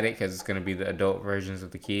excited because it's going to be the adult versions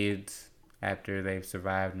of the kids after they've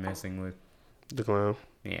survived messing with. The clown.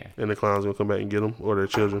 Yeah. And the clown's gonna come back and get them, or their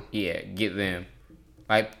children. Yeah, get them.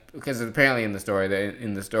 Like, because apparently in the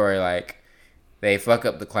story, like, they fuck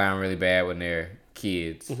up the clown really bad when they're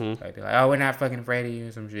kids. Mm-hmm. Like, they're like, oh, we're not fucking afraid of you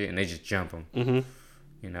or some shit. And they just jump him. Mm-hmm.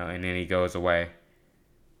 You know, and then he goes away.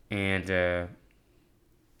 And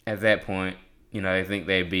at that point, you know, they think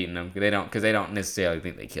they've beaten him. Because they don't necessarily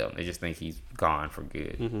think they killed him. They just think he's gone for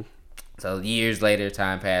good. Mm-hmm. So years later,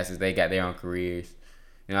 time passes. They got their own careers.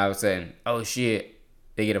 And all of a sudden, oh shit,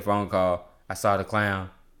 they get a phone call. I saw the clown,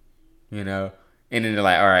 you know. And then they're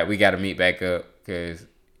like, all right, we got to meet back up. Because,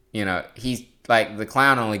 you know, he's like, the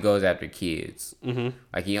clown only goes after kids. Mm-hmm.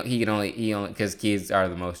 Like, he can only, because kids are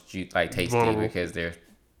the most, like, tasty vulnerable. because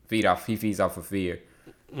he feeds off of fear.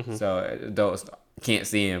 Mm-hmm. So adults can't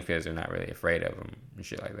see him because they're not really afraid of him and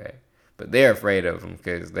shit like that. But they're afraid of him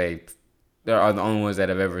because they are the only ones that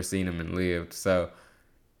have ever seen him and lived. So,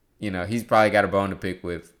 you know, he's probably got a bone to pick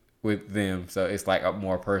with them. So it's like a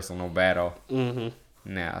more personal battle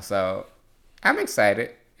now. So I'm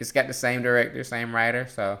excited. It's got the same director, same writer.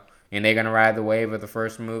 So, and they're gonna ride the wave of the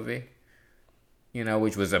first movie, you know,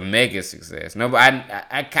 which was a mega success. No, but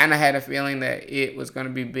I kind of had a feeling that it was gonna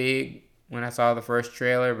be big when I saw the first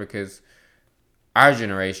trailer, because our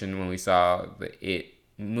generation, when we saw the It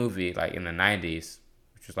movie, like in the 90s,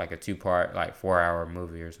 which was like a 2-part, like 4-hour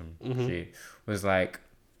movie or some shit, was like,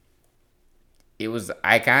 it was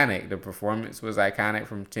iconic. The performance was iconic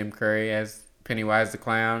from Tim Curry as Pennywise the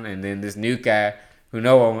Clown, and then this new guy who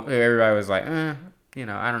everybody was like, you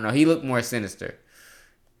know, I don't know. He looked more sinister.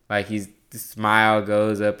 Like, the smile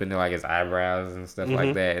goes up into like his eyebrows and stuff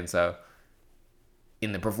like that, and so,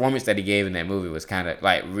 in the performance that he gave in that movie was kind of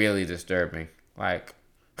like really disturbing. Like,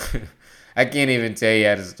 I can't even tell you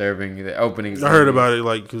how disturbing the opening. I heard about it,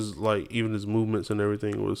 like, because like even his movements and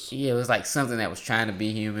everything was. Yeah, it was like something that was trying to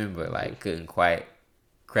be human, but like couldn't quite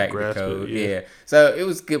crack Grasp the code. it, yeah. So it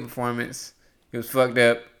was a good performance. It was fucked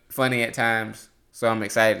up, funny at times. So I'm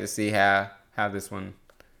excited to see how this one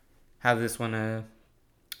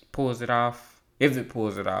pulls it off. If it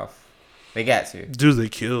pulls it off, they got to. Dude, they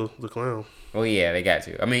kill the clown. Well, yeah, they got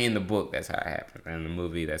to. I mean, in the book, that's how it happens. And in the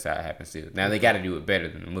movie, that's how it happens too. Now, they got to do it better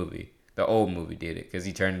than the movie. The old movie did it, because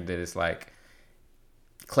he turned into this, like,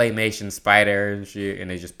 claymation spider and shit,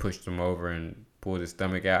 and they just pushed him over and pulled his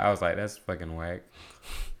stomach out. I was like, that's fucking whack.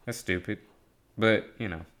 That's stupid. But, you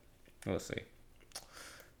know, we'll see.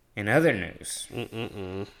 In other news,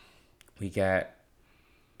 we got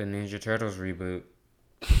the Ninja Turtles reboot.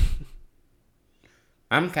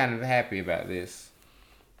 I'm kind of happy about this.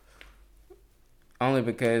 Only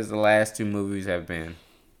because the last 2 movies have been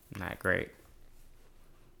not great.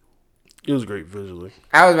 It was great visually.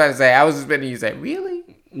 I was about to say, I was expecting you to say,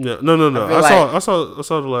 really? Yeah, no. I saw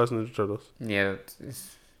the last Ninja Turtles. Yeah, It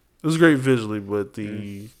was great visually, but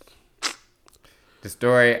the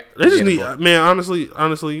story. they just need, man.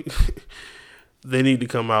 Honestly, they need to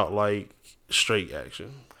come out like straight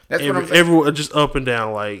action. That's what I'm saying. Everyone just up and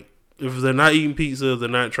down. Like, if they're not eating pizza, if they're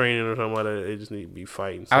not training or something like that, they just need to be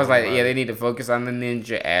fighting. I was like, yeah, they need to focus on the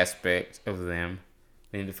ninja aspect of them.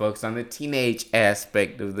 They need to focus on the teenage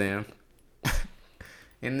aspect of them.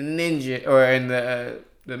 And the ninja, or in the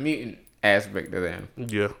mutant aspect of them.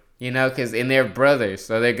 Yeah. You know, because they're brothers,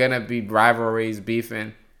 so they're gonna be rivalries,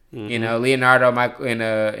 beefing. You know, Leonardo, Michael,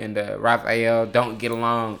 and Raphael don't get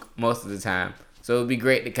along most of the time. So it'd be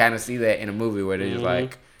great to kind of see that in a movie where they're just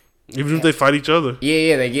like, even if they fight each other.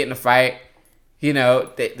 Yeah, they get in a fight. You know,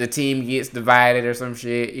 the team gets divided or some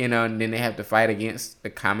shit. You know, and then they have to fight against the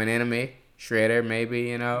common enemy, Shredder, maybe.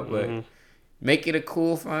 You know, but make it a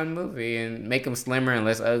cool, fun movie and make them slimmer and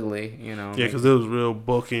less ugly. You know. Yeah, because it was real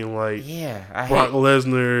bulking, like Brock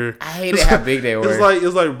Lesnar. I hated how big they were.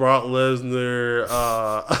 It's like Brock Lesnar,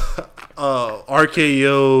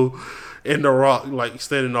 RKO, and The Rock, like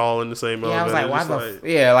standing all in the same. Yeah, I was like,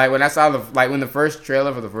 why when I saw when the first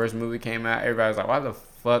trailer for the first movie came out, everybody was like, why the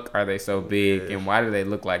fuck are they so big and why do they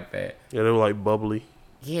look like that? Yeah, they were like bubbly.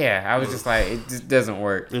 Yeah, I was just like, it just doesn't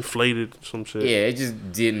work. Inflated some shit. Yeah, it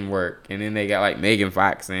just didn't work. And then they got like Megan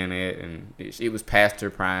Fox in it, and it was past her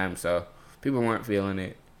prime, so people weren't feeling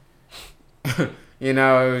it. You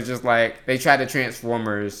know, it was just like they tried the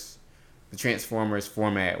Transformers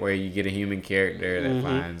format where you get a human character that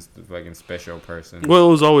finds the fucking special person. Well,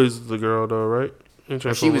 it was always the girl though, right?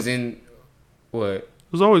 Well, she was in what?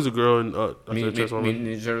 It was always a girl in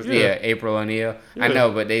Ninja Turtles? Yeah, April O'Neil. Yeah. I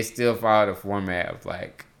know, but they still follow the format of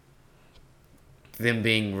like them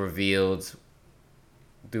being revealed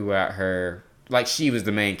throughout her. Like she was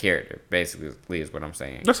the main character, basically, is what I'm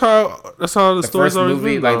saying. That's how the story's first always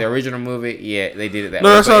movie, been. Like the original movie, yeah, they did it that way.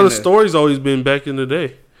 No, that's how the story's always been back in the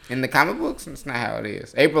day. In the comic books, it's not how it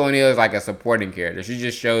is. April O'Neil is like a supporting character. She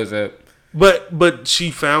just shows up. But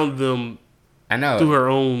she found them. I know through her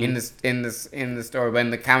own in the story, but in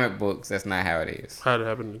the comic books, that's not how it is. How'd it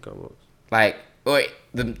happen in the comic books? Like,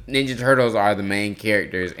 the Ninja Turtles are the main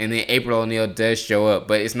characters, and then April O'Neil does show up,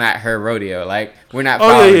 but it's not her rodeo. Like, we're not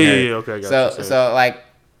following her. Yeah. Okay, I got you. So like,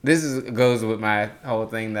 goes with my whole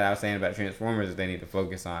thing that I was saying about Transformers. That they need to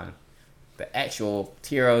focus on the actual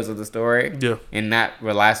heroes of the story, and not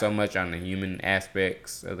rely so much on the human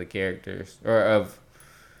aspects of the characters or of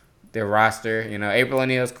their roster. You know, April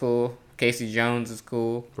O'Neil's cool. Casey Jones is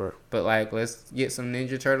cool, right? But like, let's get some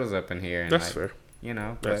Ninja Turtles up in here. And that's like, fair. You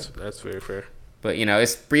know, that's very fair. But you know,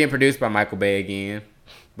 it's free and produced by Michael Bay again.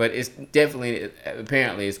 But it's definitely,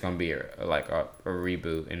 apparently, it's gonna be a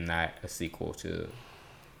reboot and not a sequel to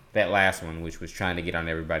that last one, which was trying to get on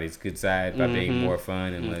everybody's good side by being more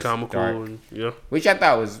fun and less comical, dark. Which I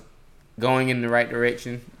thought was going in the right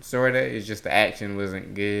direction, sorta. It's just the action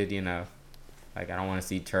wasn't good. You know, like I don't want to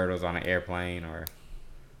see turtles on an airplane or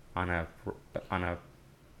on a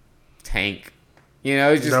tank, you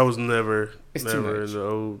know. It's just that was never in the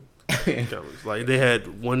old comics. Like they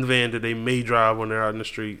had one van that they may drive when they're out in the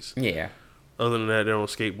streets. Yeah. Other than that, they're on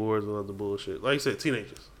skateboards and other bullshit. Like I said,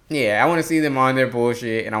 teenagers. Yeah, I want to see them on their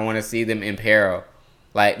bullshit, and I want to see them in peril.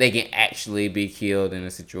 Like they can actually be killed in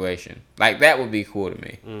a situation. Like that would be cool to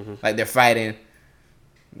me. Like they're fighting,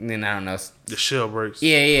 and then I don't know. The shell breaks.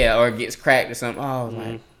 Yeah, or it gets cracked or something.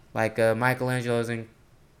 Oh, like Michelangelo's in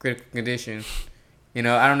critical condition. You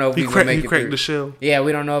know, I don't know if he's gonna make it through. He cracked the shell. Yeah,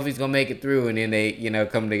 we don't know if he's gonna make it through, and then they, you know,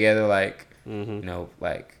 come together like, you know,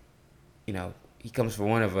 he comes for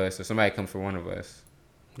one of us, or somebody comes for one of us.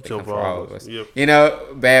 They come for all of us. Yep. You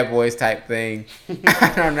know, Bad Boys type thing.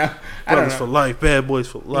 I don't know. Brothers for life, Bad Boys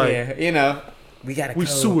for life. Yeah, you know, we got a code. We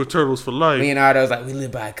sewer turtles for life. Leonardo's like, we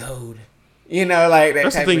live by a code. You know, like that.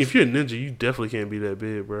 That's the thing. If you're a ninja, you definitely can't be that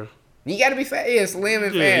big, bro. You gotta be fat, slim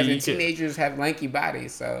and fast. And teenagers have lanky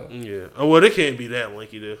bodies, so yeah. Oh well, they can't be that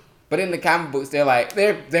lanky though. But in the comic books, they're like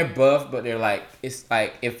they're buff, but they're like, it's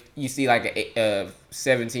like if you see like a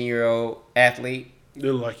 17-year-old athlete,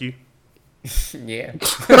 they're like you. Yeah.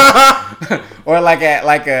 Or like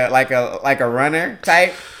a runner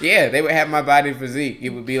type. Yeah, they would have my body physique. It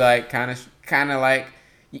would be like kind of like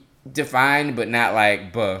defined, but not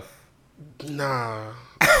like buff. Nah,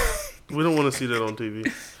 we don't want to see that on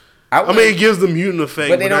TV. I mean, it gives the mutant effect,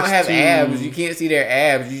 but they don't have abs. You can't see their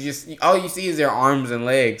abs. You just all you see is their arms and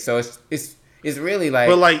legs. So it's really like.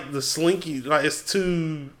 But like the slinky, like it's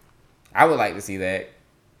too. I would like to see that.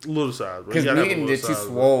 Little size, because they're too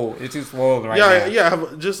swole. They're too swollen right now.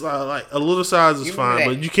 Yeah. Just like a little size is fine,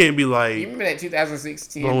 but you can't be like. You remember that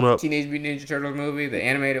 2016 Teenage Mutant Ninja Turtles movie, the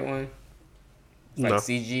animated one? Like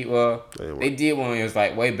CG. Well, they did one. It was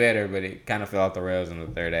like way better, but it kind of fell off the rails in the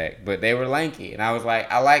third act. But they were lanky, and I was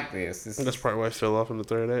like, I like this. That's probably why it fell off in the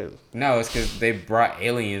third act. No, it's because they brought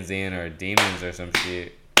aliens in or demons or some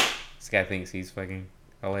shit. This guy thinks he's fucking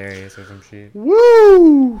hilarious or some shit.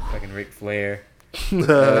 Woo! Fucking Ric Flair.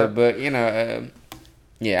 But you know,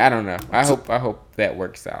 yeah, I don't know. I hope that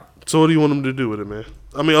works out. So what do you want them to do with it, man?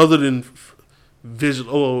 I mean, other than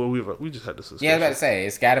visual. Oh, we just had this discussion. Yeah, I was about to say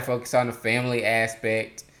it's got to focus on the family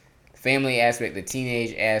aspect, the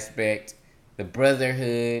teenage aspect, the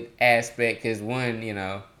brotherhood aspect. Because one, you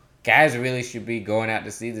know, guys really should be going out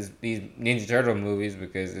to see these Ninja Turtle movies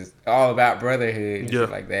because it's all about brotherhood and shit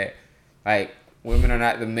like that. Like. Women are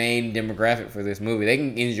not the main demographic for this movie. They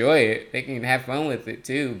can enjoy it. They can have fun with it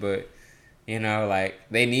too. But, you know, like,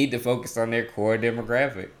 they need to focus on their core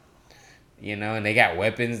demographic. You know, and they got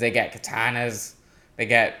weapons. They got katanas. They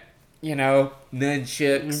got, you know,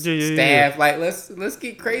 nunchucks, staff. Like, let's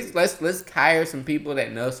get crazy. Let's hire some people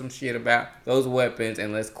that know some shit about those weapons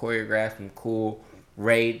and let's choreograph some cool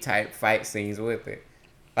raid-type fight scenes with it.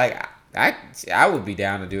 Like, I would be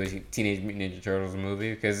down to do a Teenage Mutant Ninja Turtles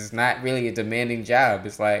movie because it's not really a demanding job.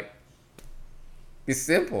 It's It's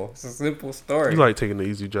simple. It's a simple story. You like taking the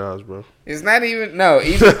easy jobs, bro. It's not even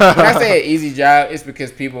easy. When I say an easy job, it's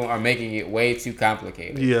because people are making it way too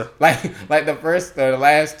complicated. Yeah. Like the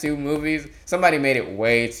last two movies, somebody made it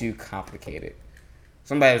way too complicated.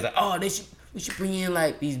 Somebody was like, "Oh, we should bring in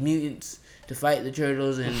like these mutants to fight the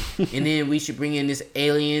turtles, and then we should bring in this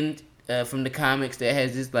alien from the comics that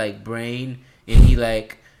has this like brain, and he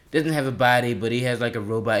like doesn't have a body, but he has like a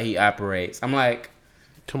robot he operates." I'm like,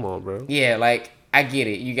 come on, bro. Yeah, like I get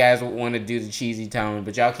it. You guys want to do the cheesy tone,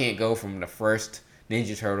 but y'all can't go from the first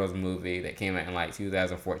Ninja Turtles movie that came out in like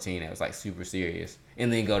 2014 that was like super serious,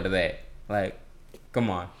 and then go to that. Like, come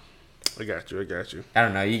on. I got you. I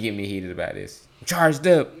don't know. You get me heated about this. I'm charged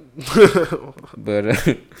up. But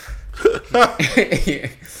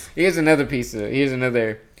here's another piece of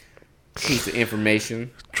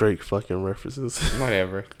information. Drake fucking references.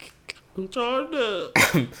 Whatever. I'm charged up.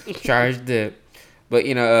 Charged up.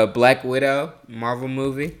 But Black Widow Marvel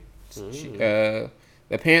movie.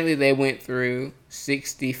 Apparently they went through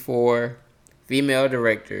 64 female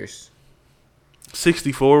directors.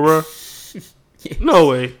 64, bro? Yeah. No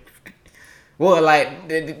way. Well, like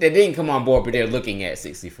they didn't come on board, but they're looking at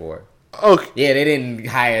 64. Okay. Yeah, they didn't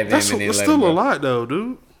hire them. That's still a lot, though,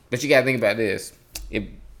 dude. But you gotta think about this: if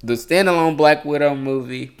the standalone Black Widow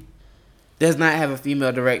movie does not have a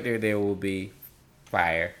female director, there will be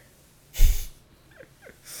fire.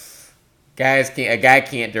 A guy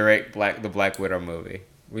can't direct the Black Widow movie,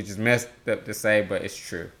 which is messed up to say, but it's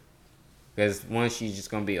true. Because one, she's just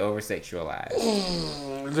gonna be over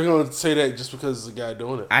sexualized. They're gonna say that just because it's a guy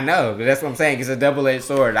doing it. I know, but that's what I'm saying. It's a double-edged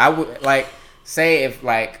sword. I would say if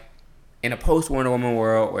in a post Wonder Woman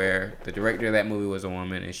world where the director of that movie was a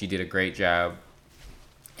woman and she did a great job,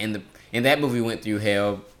 and that movie went through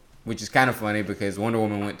hell, which is kind of funny because Wonder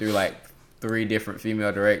Woman went through like 3 different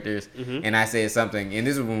female directors, and I said something, and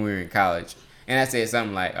this was when we were in college, and I said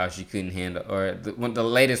something like, "Oh, she couldn't handle," or the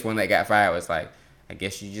latest one that got fired was like, "I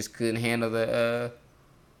guess she just couldn't handle the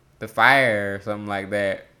fire," or something like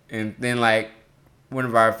that. And then like one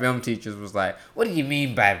of our film teachers was like, "What do you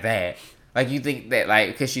mean by that? Like you think that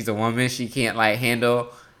like because she's a woman she can't like handle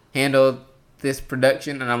this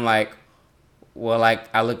production?" And I'm like, well, like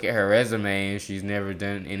I look at her resume and she's never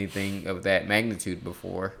done anything of that magnitude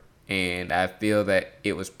before, and I feel that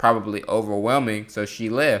it was probably overwhelming, so she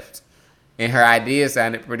left. And her idea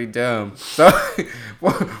sounded pretty dumb. So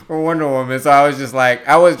for Wonder Woman, so I was just like,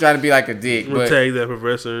 I was trying to be like a dick. We'll but tag that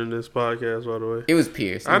professor in this podcast, by the way. It was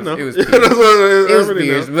Pierce. I know. It was Pierce. It was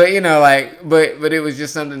Pierce. But but it was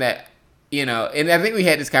just something that, and I think we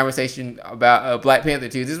had this conversation about Black Panther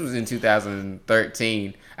too. This was in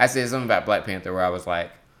 2013. I said something about Black Panther where I was like,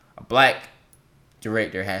 a black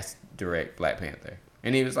director has to direct Black Panther.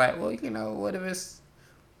 And he was like, well, what if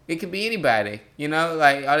it could be anybody,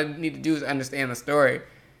 like all they need to do is understand the story.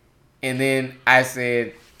 And then I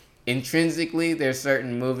said, intrinsically, there's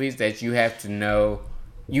certain movies that you have to know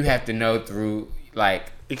through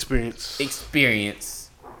like experience.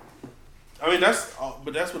 I mean, that's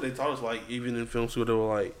what they taught us. Like even in film school, they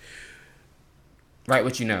were like, write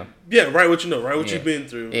what you know. Yeah, write what you know. Write what you've been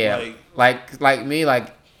through. Yeah, like me,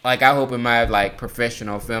 like I hope in my like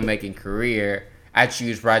professional filmmaking career, I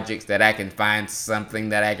choose projects that I can find something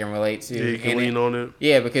that I can relate to. Yeah, you can lean on it.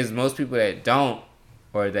 Yeah, because most people that don't,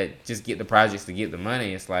 or that just get the projects to get the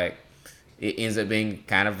money, it's like it ends up being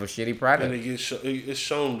kind of a shitty product. And it's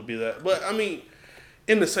shown to be that. But I mean,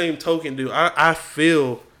 in the same token, dude, I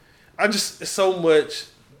feel it's so much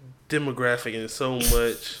demographic and so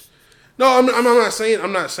much. No, I'm not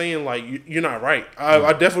saying like you're not right.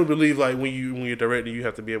 I definitely believe like when you're directing, you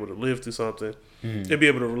have to be able to live through something and be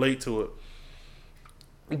able to relate to it.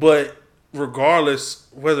 But regardless,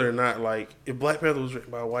 whether or not, like, if Black Panther was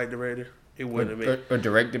written by a white director, it wouldn't have been. Or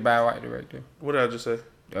directed by a white director. What did I just say?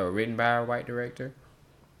 Or written by a white director.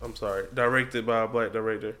 I'm sorry. Directed by a black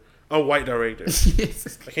director. A white director.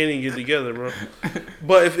 Yes. I can't even get it together, bro.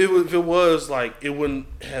 But if it was, like, it wouldn't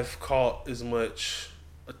have caught as much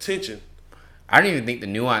attention. I don't even think the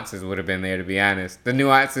nuances would have been there, to be honest. The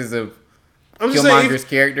nuances of Killmonger's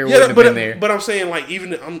character wouldn't have been there. But I'm saying, like,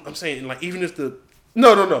 even if the...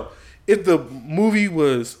 No. If the movie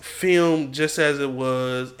was filmed just as it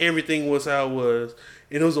was, everything was how it was,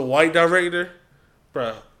 and it was a white director,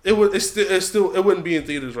 bro, it wouldn't be in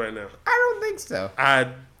theaters right now. I don't think so. I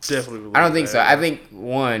definitely believe I don't think so. I think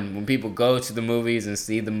when people go to the movies and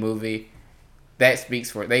see the movie, that speaks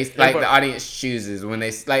for it. The audience chooses when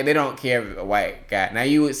they don't care if a white guy. Now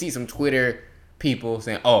you would see some Twitter people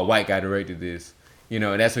saying, "Oh, a white guy directed this."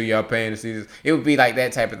 That's who y'all paying to see this. It would be like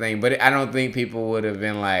that type of thing. But I don't think people would have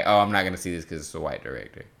been like, oh, I'm not going to see this because it's a white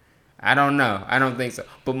director. I don't know. I don't think so.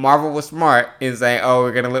 But Marvel was smart in saying, "Oh,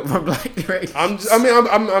 we're gonna look for black directors." Because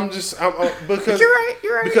you're right.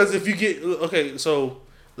 You're right. Because if you get so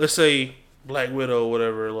let's say Black Widow, or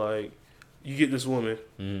whatever, like you get this woman,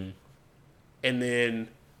 and then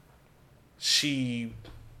she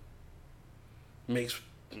makes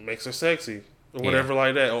her sexy or whatever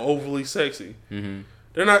like that, or overly sexy. Mm-hmm.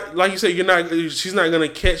 They're not, like you said, she's not gonna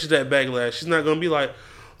catch that backlash. She's not gonna be like,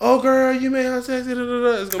 "Oh, girl, you made her sexy." It's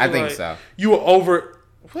gonna be I think so. You were over.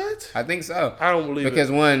 What? I think so. I don't believe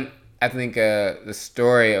because one, I think the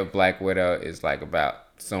story of Black Widow is like about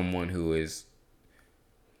someone who is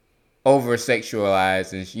over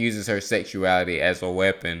sexualized and she uses her sexuality as a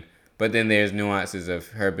weapon, but then there's nuances of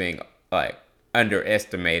her being like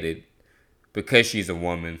underestimated because she's a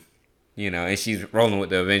woman, and she's rolling with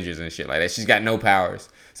the Avengers and shit like that. She's got no powers,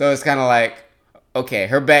 so it's kind of like, okay,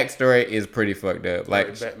 her backstory is pretty fucked up.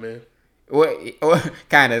 Like Batman.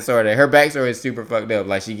 Kind of, sort of. Her backstory is super fucked up.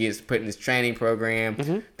 Like, she gets put in this training program.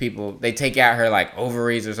 Mm-hmm. People, they take out her, like,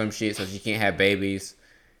 ovaries or some shit so she can't have babies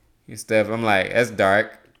and stuff. I'm like, that's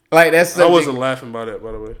dark. Like, that's I wasn't laughing about that,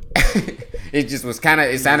 by the way. It just was kind of,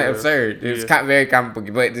 it sounded absurd. It was very comic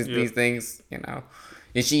book, but these things,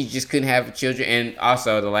 And she just couldn't have children. And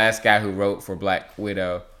also, the last guy who wrote for Black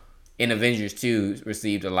Widow in Avengers 2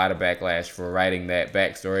 received a lot of backlash for writing that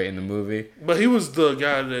backstory in the movie. But he was the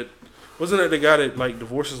guy that... Wasn't that the guy that, like,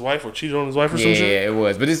 divorced his wife or cheated on his wife or some shit? Yeah, it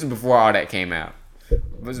was. But this is before all that came out.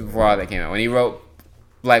 When he wrote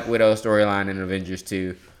Black Widow's storyline in Avengers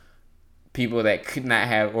 2, people that could not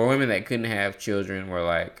have, or women that couldn't have children were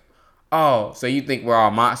like, "Oh, so you think we're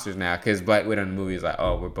all monsters now?" Because Black Widow in the movie is like,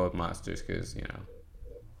 "Oh, we're both monsters," because,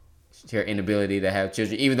 her inability to have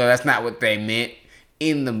children. Even though that's not what they meant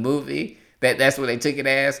in the movie. That's what they took it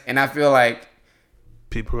as. And I feel like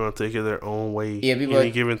people are going to take it their own way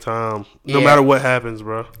any given time. No matter what happens,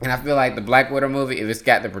 bro. And I feel like the Black Widow movie, if it's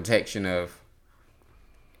got the protection of,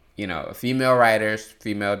 female writers,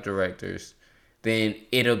 female directors, then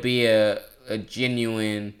it'll be a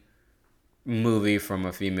genuine movie from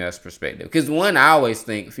a female's perspective. Because one, I always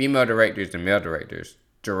think female directors and male directors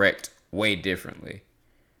direct way differently.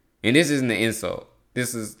 And this isn't an insult.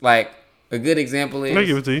 This is like, a good example is... I'll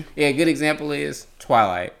give it to you. Yeah, a good example is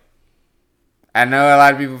Twilight. I know a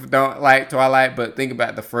lot of people don't like Twilight, but think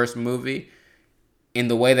about the first movie and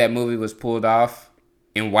the way that movie was pulled off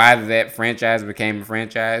and why that franchise became a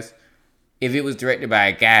franchise. If it was directed by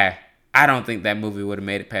a guy, I don't think that movie would have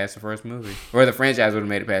made it past the first movie. Or the franchise would have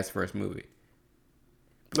made it past the first movie.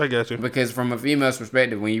 I got you. Because from a female's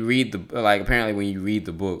perspective, when you read apparently when you read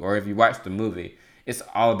the book or if you watch the movie, it's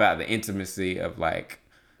all about the intimacy of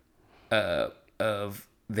of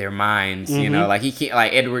their minds, like he can't,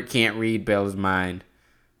 like Edward can't read Bella's mind,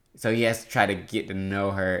 so he has to try to get to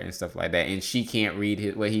know her and stuff like that, and she can't read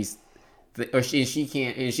she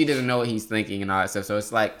can't, and she doesn't know what he's thinking and all that stuff. So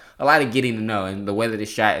it's like a lot of getting to know, and the way that it's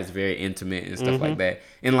shot is very intimate and stuff like that.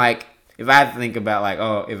 And like, if I think about like,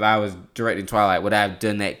 oh, if I was directing Twilight, would I have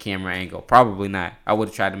done that camera angle? Probably not. I would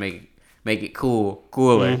have tried to make it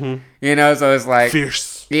cooler. So it's like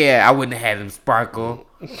fierce. Yeah, I wouldn't have had them sparkle.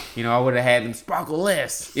 I would have had them sparkle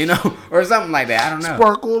less, or something like that. I don't know.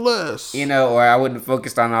 Sparkle less. Or I wouldn't have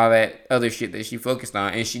focused on all that other shit that she focused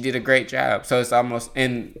on. And she did a great job. So it's almost,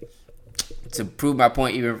 and to prove my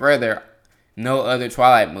point even further, no other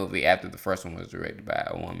Twilight movie after the first one was directed by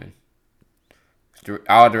a woman.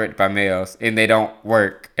 All directed by males. And they don't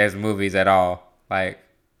work as movies at all. Like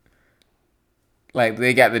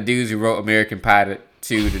they got the dudes who wrote American Pie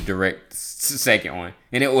 2 to direct the second one,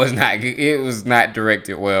 and it was not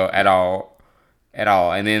directed well at all.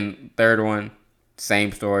 And then third one,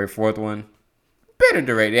 same story. Fourth one, better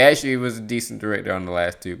directed. Actually, it was a decent director on the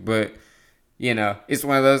last two, but it's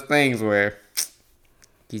one of those things where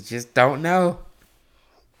you just don't know.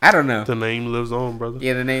 I don't know. The name lives on, brother.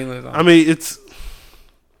 Yeah, the name lives on. I mean, it's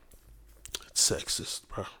sexist,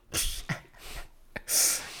 bro.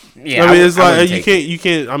 Yeah, I mean, it's like you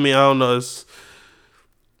can't. I mean, I don't know. It's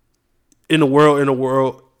in a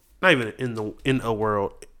world, not even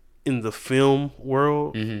in the film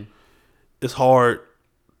world. Mm-hmm. It's hard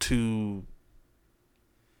to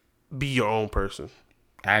be your own person.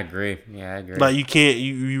 I agree. Yeah, I agree. Like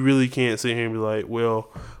you really can't sit here and be like, well,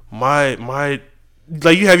 my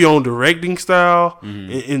like you have your own directing style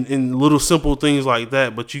and little simple things like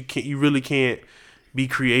that, but you really can't be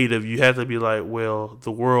creative. You have to be like, well,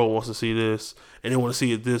 the world wants to see this, and they want to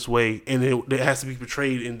see it this way, and it has to be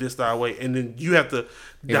portrayed in this style way, and then you have to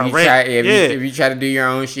direct. If you try to do your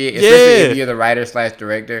own shit, especially if you're the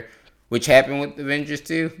writer/director, which happened with Avengers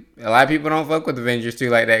 2. A lot of people don't fuck with Avengers 2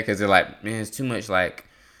 like that because they're like, man, it's too much like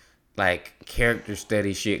like character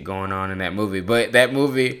study shit going on in that movie. But that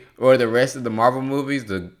movie or the rest of the Marvel movies,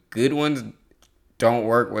 the good ones, don't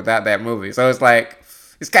work without that movie. So it's like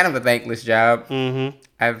it's kind of a thankless job. Mm-hmm.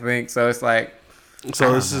 I think so. It's like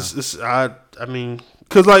so I mean,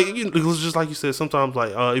 because like it was just like you said. Sometimes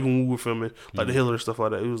like even when we were filming like the Hitler and stuff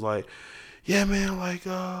like that, it was like, yeah, man, like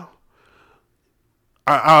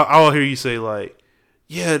I'll hear you say like,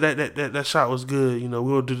 yeah, that shot was good. You know,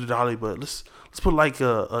 we'll do the dolly, but let's put like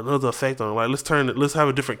another effect on it. Like let's have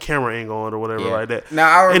a different camera angle on it or whatever like that.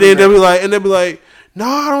 Now, and then they'll be like, no,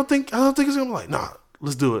 I don't think it's gonna be like, nah,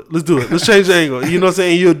 let's do it. Let's change the angle. You know what I'm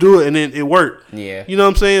saying? You'll do it and then it worked. Yeah. You know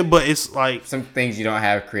what I'm saying? But it's like some things you don't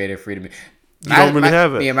have creative freedom. You don't really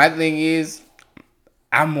have it. Yeah, my thing is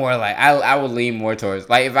I'm more like I would lean more towards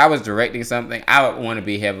like if I was directing something, I would want to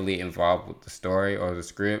be heavily involved with the story or the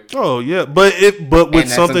script. Oh yeah, but with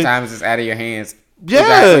something sometimes it's out of your hands.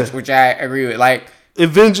 Yeah, which I agree with. Like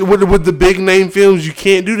eventually with the big name films, you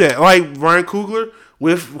can't do that. Like Ryan Coogler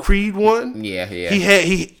with Creed 1. Yeah.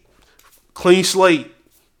 He clean slate.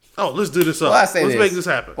 Oh, let's do this up. Let's make this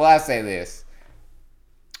happen. Well, I say this.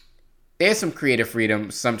 There's some creative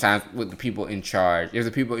freedom sometimes with the people in charge. If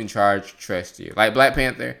the people in charge trust you. Like Black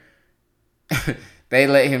Panther, they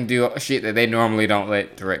let him do shit that they normally don't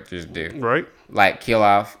let directors do. Right. Like kill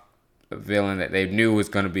off a villain that they knew was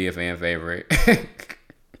going to be a fan favorite.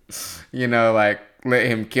 You know, like let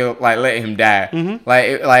him die. Mm-hmm.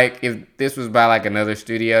 Like if this was by like another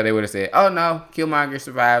studio, they would have said, "Oh no, Killmonger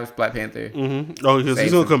survives Black Panther." Mm-hmm. Oh, because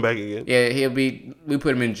he's gonna come back again. Yeah, we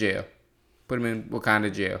put him in jail. Put him in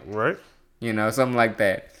Wakanda jail. Right. You know, something like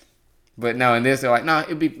that. But no, in this they're like, no,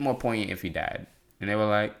 it'd be more poignant if he died. And they were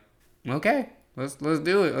like, okay, let's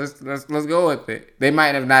do it. Let's go with it. They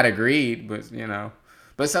might have not agreed, but you know.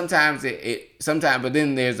 But sometimes but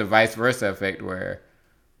then there's a vice versa effect where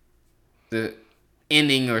the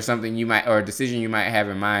ending or something or a decision you might have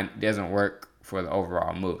in mind doesn't work for the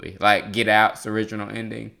overall movie. Like Get Out's original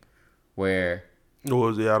ending, where what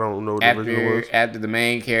was it? I don't know what the original was. After the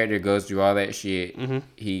main character goes through all that shit, mm-hmm.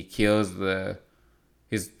 he kills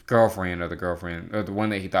his girlfriend or the one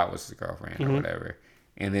that he thought was his girlfriend mm-hmm. or whatever.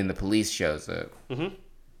 And then the police shows up. Mm-hmm.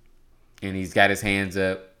 And he's got his hands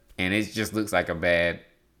up. And it just looks like a bad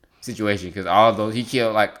situation because he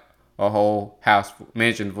killed like a whole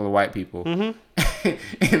mansion full of white people mm-hmm.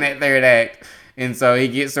 in that third act. And so he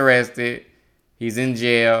gets arrested. He's in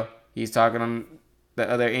jail. He's talking on the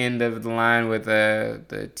other end of the line with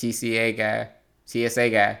the TSA guy.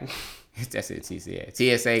 That's it,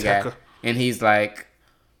 TSA guy. And he's like,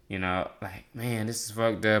 you know, like, man, this is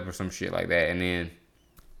fucked up or some shit like that. And then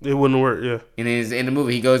it wouldn't work, yeah. And then in the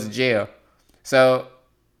movie, he goes to jail. So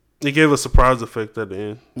it gave a surprise effect at the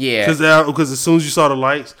end. Yeah. Because as soon as you saw the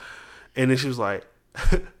lights, and then she was like,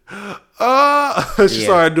 she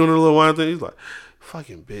started doing her little whine thing. He's like,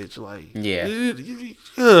 fucking bitch, like, yeah.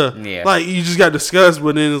 Like, you just got disgust,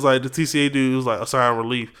 but then it's like the TCA dude was like, oh, sorry, I'm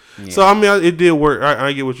relief. Yeah. So I mean, it did work.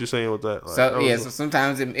 I get what you're saying with that. Like, so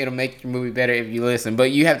sometimes it'll make your movie better if you listen,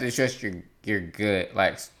 but you have to trust your gut,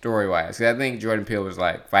 like story wise. Because I think Jordan Peele was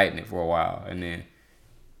like fighting it for a while, and then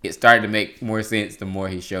it started to make more sense the more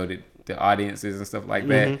he showed it to audiences and stuff like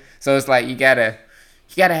that. Mm-hmm. So it's like you gotta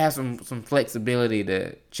have some flexibility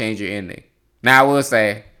to change your ending. Now I will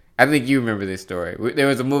say, I think you remember this story. There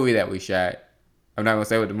was a movie that we shot. I'm not gonna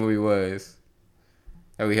say what the movie was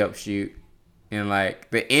that we helped shoot, and like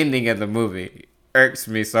the ending of the movie irks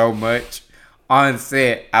me so much. On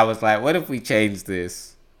set, I was like, "What if we change this?"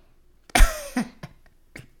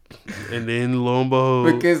 And then lo and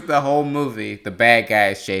behold, because the whole movie, the bad guy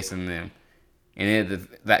is chasing them, and then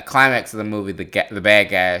that climax of the movie, the bad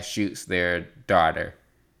guy shoots their daughter,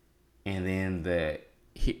 and then the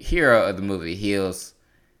hero of the movie heals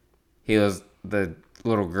the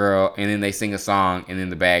little girl, and then they sing a song, and then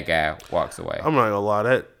the bad guy walks away. I'm not gonna lie,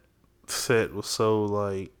 that set was so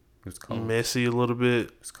like it was cold. Messy a little bit.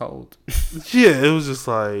 It was cold. Yeah, it was just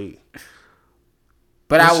like.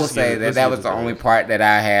 But I will say that was the only part that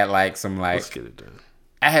I had like some like. Let's get it done.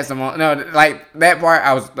 I had some like that part.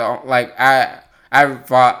 I was like I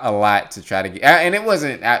fought a lot to try to get, and it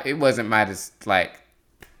wasn't my just like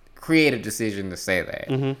creative decision to say that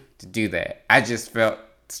to do that. I just felt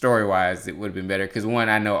story wise it would have been better because one,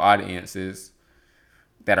 I know audiences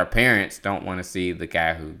that are parents don't want to see the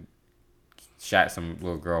guy who shot some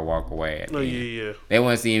little girl walk away. Yeah. They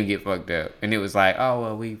want to see him get fucked up, and it was like, oh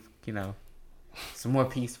well, we some more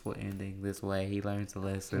peaceful ending this way. He learns a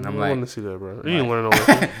lesson. I'm I like, want to see that, bro. You didn't learn no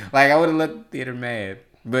lesson. Like I would have left the theater mad,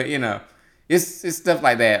 but it's stuff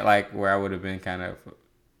like that, like where I would have been kind of.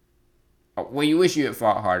 Well, you wish you had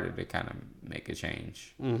fought harder to kind of make a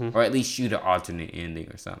change, Mm-hmm. or at least shoot an alternate ending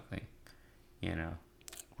or something. You know,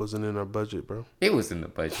 Wasn't in our budget, bro. it was in the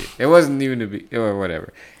budget. It wasn't even to be or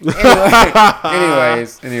whatever.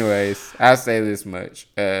 Anyways, I'll say this much.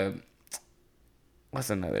 What's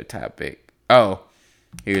another topic? Oh,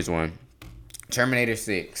 here's one. Terminator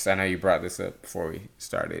 6. I know you brought this up before we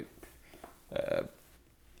started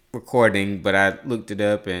recording, but I looked it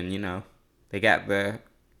up, and they got the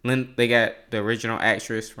original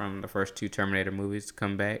actress from the first 2 Terminator movies to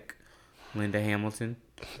come back, Linda Hamilton.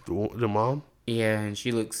 The mom? Yeah, and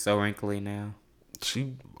she looks so wrinkly now.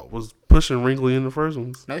 She was pushing wrinkly in the first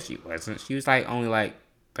ones. No, she wasn't. She was only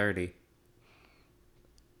 30.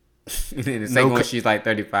 And then the second one, she's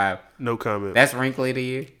 35. No comment. That's wrinkly to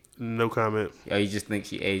you? No comment. Oh, you just think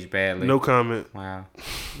she aged badly? No comment. Wow,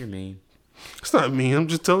 you're mean. It's not me. I'm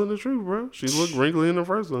just telling the truth, bro. She looked wrinkly in the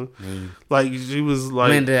first one. Mean. She was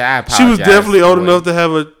Linda, I apologize. She was definitely old enough to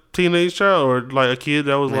have a teenage child or a kid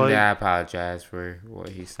that was Linda, I apologize for what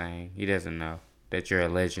he's saying. He doesn't know that you're a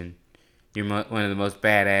legend. You're one of the most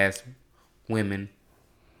badass women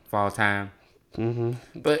of all time. Mm-hmm.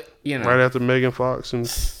 But right after Megan Fox and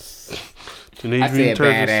Teenage I said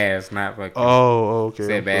badass, not fucking. Oh, okay.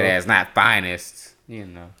 Said badass, not finest.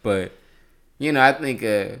 But I think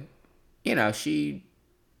she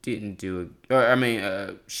didn't do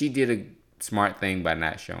she did a smart thing by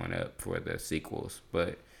not showing up for the sequels,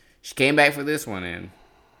 but she came back for this one, and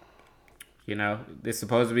it's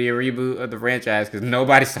supposed to be a reboot of the franchise because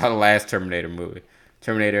nobody saw the last Terminator movie,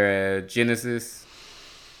 Terminator Genesis.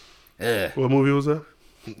 Ugh. What movie was that?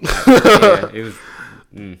 Yeah, it was.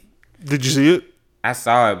 Did you see it? I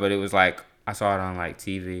saw it, but it was I saw it on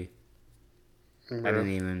TV. Okay. I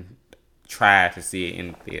didn't even try to see it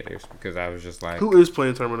in theaters because I was just who is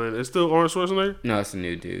playing Terminator? It's still Arnold Schwarzenegger? No, it's a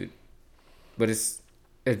new dude, but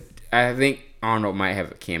I think Arnold might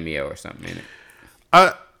have a cameo or something in it.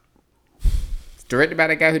 It's directed by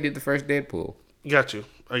the guy who did the first Deadpool. I got you.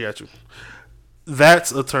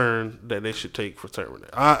 That's a turn that they should take for Terminator.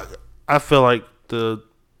 I feel like the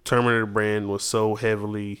Terminator brand was so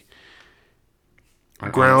heavily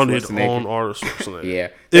grounded on Arnold Schwarzenegger. Yeah,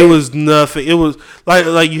 it was nothing. It was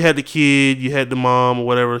like you had the kid, you had the mom, or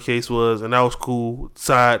whatever the case was, and that was cool.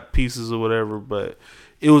 Side pieces or whatever, but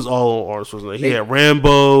it was all on Arnold Schwarzenegger. He had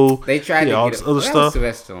Rambo. They tried to all get this other stuff.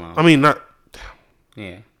 Sylvester Stallone. I mean, not.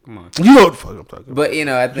 Yeah, come on. You know what the fuck I'm talking about. But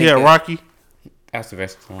I think Rocky. That's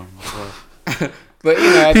Sylvester Stallone. But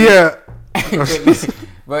I think, yeah.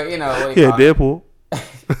 but what Yeah, Deadpool.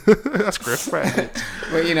 That's Chris Pratt. But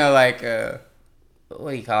what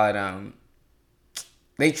do you call it?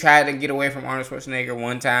 They tried to get away from Arnold Schwarzenegger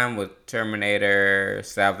one time with Terminator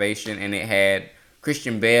Salvation, and it had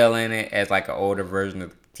Christian Bale in it as an older version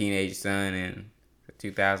of the Teenage Son in the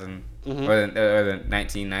 2000 or the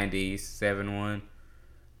 1997 one,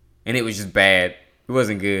 and it was just bad. It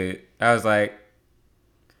wasn't good. I was like,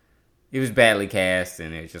 it was badly cast,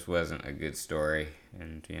 and it just wasn't a good story,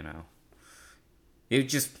 and it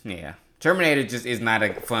just Terminator just is not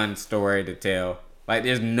a fun story to tell.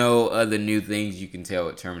 There's no other new things you can tell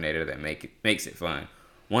with Terminator that makes it fun.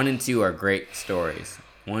 1 and 2 are great stories.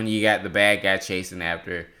 1, you got the bad guy chasing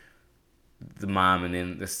after the mom, and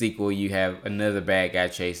then the sequel, you have another bad guy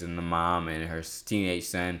chasing the mom and her teenage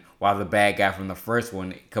son, while the bad guy from the first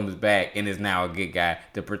one comes back and is now a good guy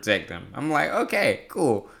to protect them. I'm like, okay,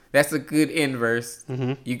 cool. That's a good inverse.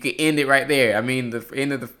 Mm-hmm. You could end it right there. I mean, the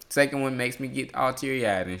end of the second one makes me get all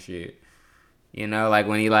teary-eyed and shit.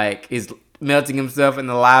 When he is melting himself in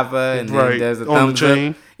the lava and then does the thumbs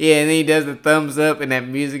up. Yeah, and then he does the thumbs up and that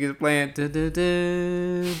music is playing.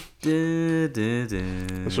 That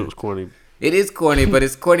shit was corny. It is corny, but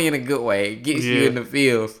it's corny in a good way. It gets you in the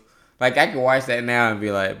feels. I could watch that now and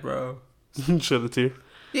be like, bro. Shed a tear.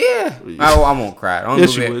 Yeah. I won't cry.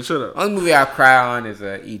 Yes, you would. Shut up. Only movie I cry on is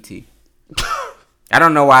E.T. I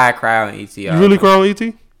don't know why I cry on E.T. You really cry on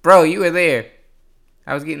E.T.? Bro, you were there.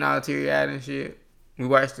 I was getting all teary-eyed and shit. We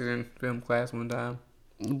watched it in film class one time.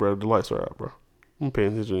 Bro, the lights are out, bro. I'm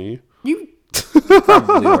paying attention to you. You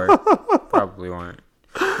probably weren't.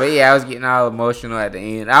 But yeah, I was getting all emotional at the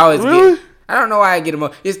end. I don't know why I get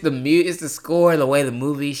emotional. It's the score, the way the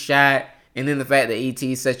movie's shot, and then the fact that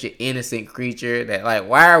E.T. is such an innocent creature that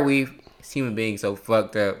why are we as human beings so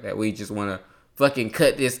fucked up that we just want to fucking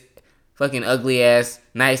cut this fucking ugly ass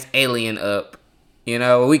nice alien up?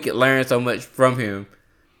 We could learn so much from him.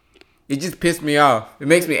 It just pissed me off. It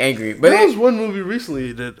makes me angry. But there was one movie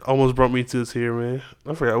recently that almost brought me to a tear, man.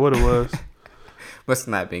 I forgot what it was. Must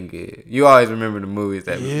not been good. You always remember the movies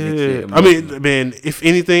that get you emotional. I mean, man, if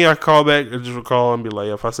anything, I call back or just recall and be like,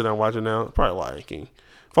 if I sit down and watch it now, probably Lion King.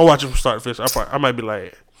 If I watch it from start to finish, I might be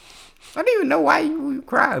like, I don't even know why you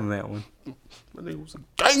cried in that one. My nigga was a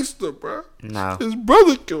gangster, bro. No. His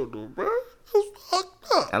brother killed him, bro. That's fucked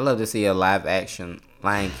up. I'd love to see a live action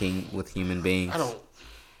Lion King with human beings. I don't.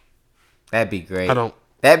 That'd be great. I don't.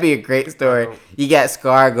 That'd be a great story. You got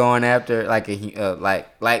Scar going after like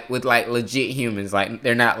with legit humans. Like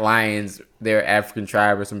they're not lions. They're African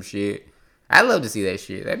tribe or some shit. I'd love to see that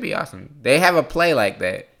shit. That'd be awesome. They have a play like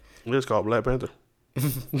that. It's called Black Panther.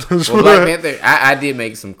 Well, Black Panther. I did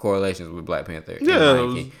make some correlations with Black Panther.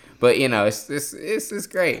 Yeah. But it's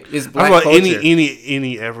great. It's black I'm like culture.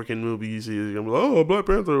 any African movie you see, I'm like, oh, Black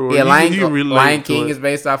Panther. Or Yeah, relate Lion to King it. is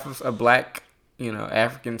based off of a black,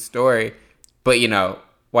 African story. But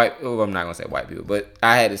white. Well, I'm not gonna say white people, but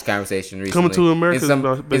I had this conversation recently. Coming to America and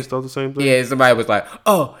is based off the same thing. Yeah, somebody was like,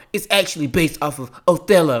 "Oh, it's actually based off of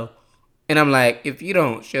Othello," and I'm like, "If you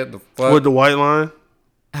don't shut the fuck," With the white line,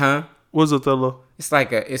 huh? what's Othello? It's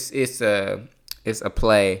like it's a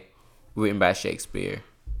play written by Shakespeare.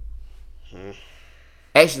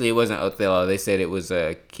 Actually, it wasn't Othello. They said it was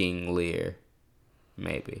King Lear,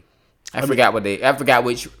 maybe. I forgot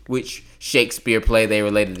which Shakespeare play they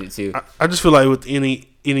related it to. I just feel like with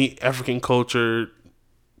any African culture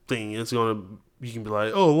thing, it's gonna you can be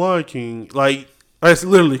like, oh, Lion King, like it's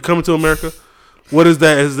literally Coming to America. What is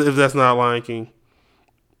that? If that's not Lion King?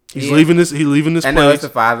 He's leaving this. He's leaving this I place. know it's the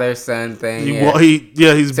father-son thing. He's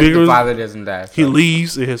Except bigger. the father doesn't die. So. He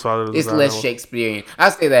leaves, and his father doesn't It's die. less Shakespearean.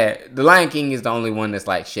 I'll say that. The Lion King is the only one that's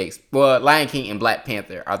like Shakespeare. Well, Lion King and Black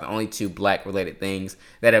Panther are the only two black-related things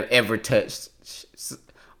that have ever touched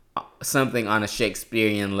something on a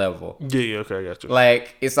Shakespearean level. Yeah, okay, I got you.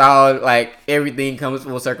 Like, it's all, like, everything comes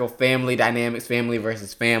full circle. Family dynamics, family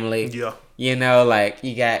versus family. Yeah. Like,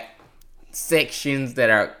 you got sections that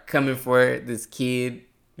are coming for this kid,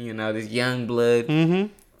 this young blood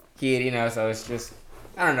kid, so it's just,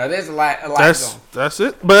 I don't know, there's a lot going. That's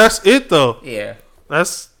it. But that's it, though. Yeah.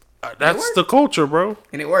 That's the culture, bro.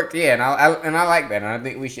 And it worked, yeah, and I like that. And I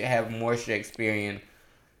think we should have more Shakespearean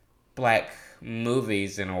black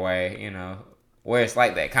movies in a way, where it's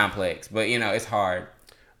like that complex. But it's hard.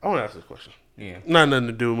 I want to ask this question. Yeah. Not nothing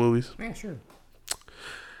to do with movies. Yeah, sure.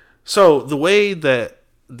 So the way that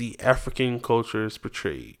the African culture is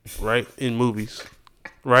portrayed, right, in movies,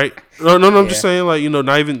 right? No, I'm just saying, like,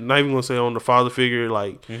 not even gonna say on the father figure,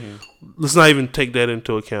 like, let's not even take that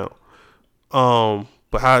into account.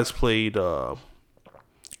 But how it's played, does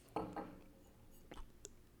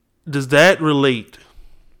that relate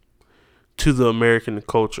to the American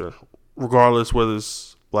culture, regardless whether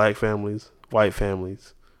it's black families, white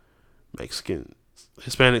families, Mexicans,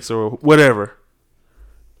 Hispanics, or whatever?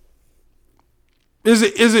 Is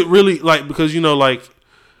it really like, because like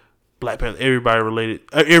Black Panther,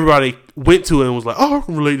 everybody went to it and was like, oh, I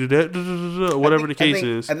can relate to that, whatever the case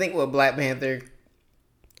is. I think what Black Panther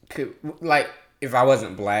could, like, if I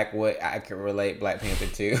wasn't black, what I could relate Black Panther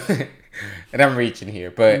to, and I'm reaching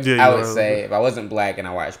here, but Yeah, I would say if I wasn't black and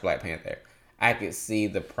I watched Black Panther, I could see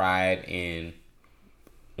the pride in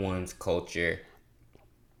one's culture,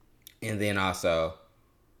 and then also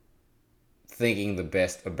thinking the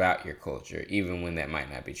best about your culture, even when that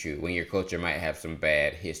might not be true, when your culture might have some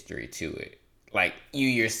bad history to it. Like, you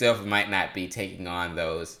yourself might not be taking on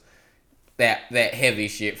that heavy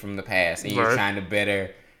shit from the past, and you're trying to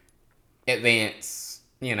better advance,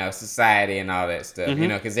 society and all that stuff,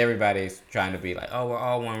 because everybody's trying to be like, oh, we're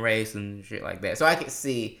all one race and shit like that. So I could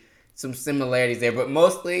see some similarities there, but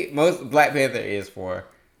most Black Panther is for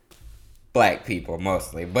black people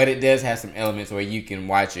mostly, but it does have some elements where you can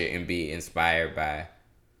watch it and be inspired by,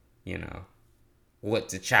 what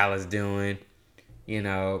T'Challa's doing,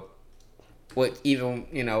 what even,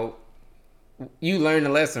 you learn a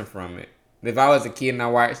lesson from it. If I was a kid and I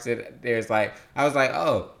watched it, I was like,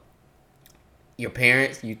 oh, you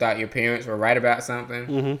thought your parents were right about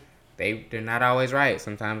something. They're not always right.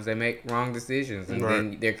 Sometimes they make wrong decisions, and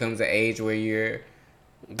then there comes an age where you're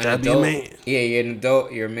an adult. Man. Yeah, you're an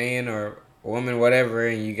adult. You're a man or a woman, whatever,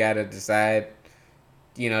 and you gotta decide,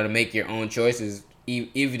 to make your own choices,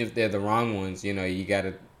 even if they're the wrong ones. You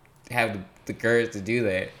gotta have the courage to do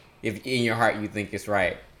that. If in your heart you think it's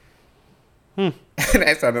right.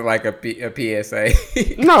 That sounded like a PSA.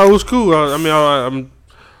 No, it was cool.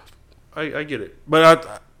 I get it,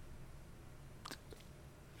 but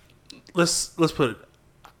let's put it.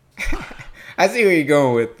 I see where you're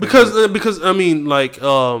going with because I mean, like,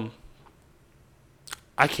 I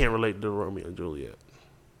can't relate to Romeo and Juliet.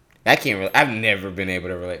 I can't really. I've never been able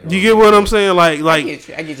to relate. You get what I'm saying? Like, I get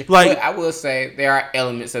you. Like, but I will say there are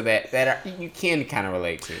elements of that you can kind of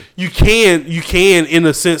relate to. You can in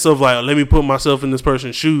the sense of, like, let me put myself in this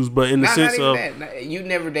person's shoes, but in the sense of you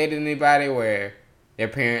never dated anybody where their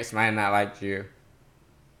parents might not like you,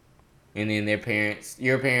 and then your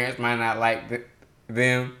parents might not like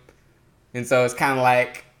them, and so it's kind of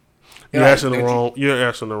like you're asking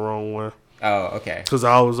the wrong one. Oh, okay. Because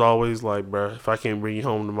I was always like, bro, if I can't bring you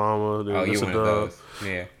home to mama, then you're it's one a of dub. those.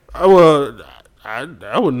 Yeah.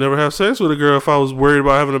 I would never have sex with a girl if I was worried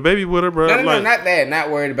about having a baby with her, bro. No, not that. Not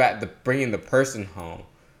worried about bringing the person home,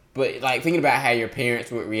 but like thinking about how your parents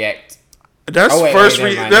would react. That's first.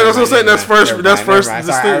 That's what I'm saying. That's first. That's first.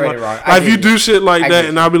 Sorry, like if you do shit like that,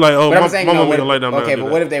 and I'll be like, oh, my mama gonna lay down. Okay,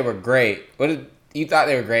 but what if they were great? What if you thought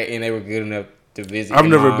they were great and they were good enough to visit? I've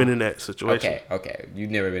never been in that situation. Okay, you've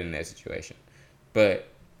never been in that situation, but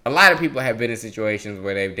a lot of people have been in situations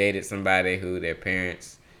where they've dated somebody who their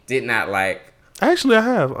parents did not like. Actually, I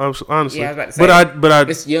have. Honestly, yeah, I was about to say, but I.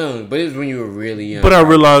 It's young, but it was when you were really young. But I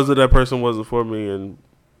realized that person wasn't for me, and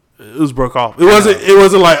it was broke off. It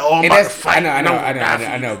wasn't like, oh, I'm about to fight. I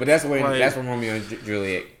know. But that's when Romeo and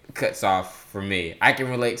Juliet cuts off for me. I can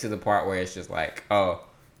relate to the part where it's just like, oh,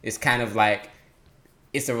 it's kind of like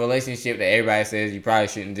it's a relationship that everybody says you probably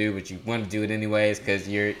shouldn't do, but you want to do it anyways because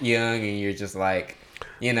you're young and you're just like,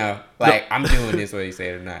 I'm doing this whether you say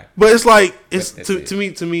it or not. But it's like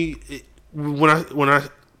to me. When I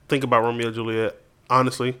think about Romeo and Juliet,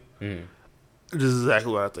 honestly, this is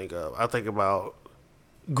exactly what I think of. I think about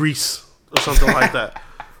Grease or something like that.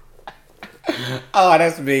 Oh,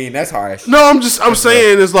 that's mean. That's harsh. No, I'm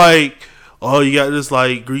saying it's like, oh, you got this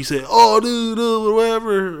like Grease said, oh, dude,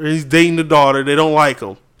 whatever. And he's dating the daughter. They don't like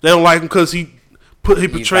him. They don't like him because he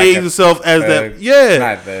portrays himself as that.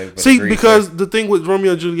 Yeah. See, because the thing with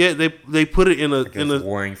Romeo and Juliet, they put it in a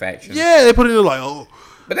warring faction. Yeah, they put it in like, oh.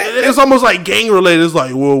 But it's almost like gang related. It's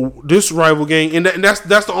like, well, this rival gang, and that's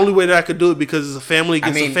the only way that I could do it because it's a family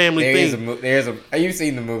against a family thing. You've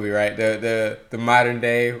seen the movie, right? The modern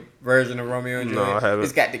day version of Romeo and Juliet. No, I haven't.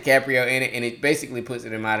 It's got DiCaprio in it, and it basically puts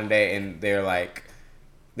it in modern day, and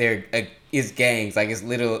it's gangs, like it's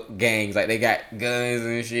little gangs, like they got guns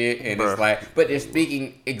and shit, and It's like, but they're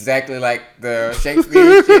speaking exactly like the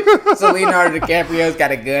Shakespeare shit. So Leonardo DiCaprio's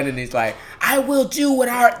got a gun, and he's like, I will do what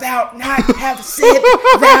art thou not have said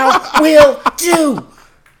thou will do.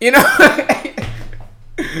 You know?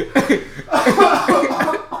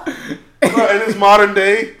 Bro, and it's modern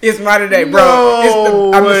day? It's modern day, bro.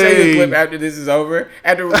 No I'm going to show you the clip after this is over.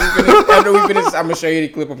 After we finish, I'm going to show you the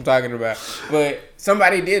clip I'm talking about. But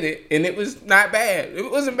somebody did it, and it was not bad. It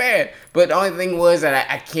wasn't bad. But the only thing was that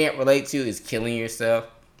I can't relate to is killing yourself.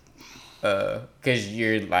 Because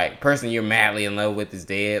you're like, person you're madly in love with is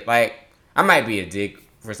dead. Like, I might be a dick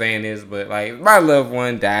for saying this, but like, my loved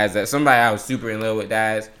one dies, that somebody I was super in love with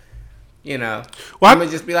dies, I'm gonna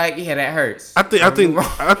just be like, yeah, that hurts. I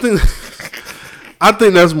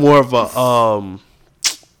think that's more of a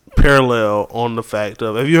parallel on the fact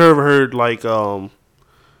of, have you ever heard like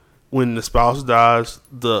when the spouse dies,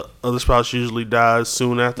 the other spouse usually dies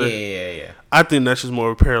soon after? Yeah. I think that's just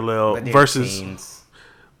more of a parallel versus teens.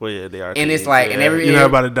 Well, yeah, they are. And teens, it's like, yeah. and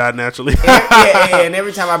everybody died naturally. And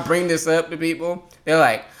every time I bring this up to people, they're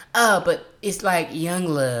like, oh, but it's like young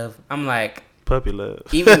love. I'm like, puppy love.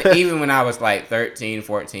 even when I was like 13,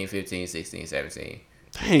 14, 15, 16, 17.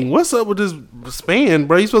 Dang, what's up with this span,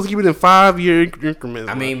 bro? You're supposed to keep it in 5-year increments.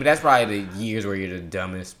 I mean, but that's probably the years where you're the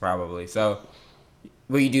dumbest, probably. So,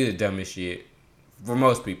 you do the dumbest shit for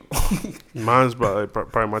most people. Mine's probably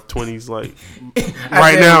my 20s, like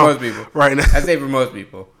right now. For most people. Right now, I say for most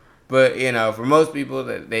people, but for most people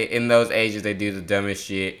that they in those ages they do the dumbest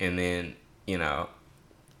shit, and then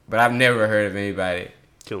But I've never heard of anybody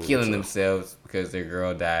killing themselves because their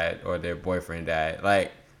girl died or their boyfriend died.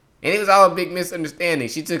 Like, and it was all a big misunderstanding.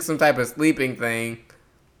 She took some type of sleeping thing.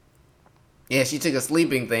 Yeah, she took a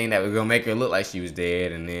sleeping thing that was gonna make her look like she was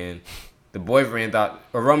dead, and then the boyfriend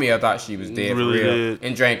Romeo thought she was dead really for real, did.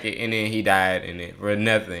 and drank it, and then he died in it for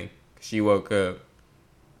nothing. She woke up,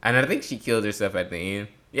 and I think she killed herself at the end.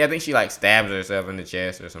 Yeah, I think she like stabs herself in the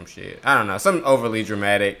chest or some shit. I don't know, something overly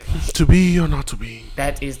dramatic. To be or not to be?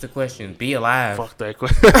 That is the question. Be alive. Fuck that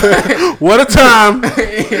question. What a time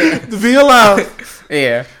to be alive.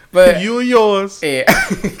 Yeah. But you and yours, yeah,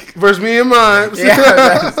 versus me and mine.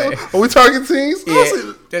 Yeah, are we talking teams?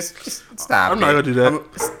 Yeah, just stop. I'm not gonna do that.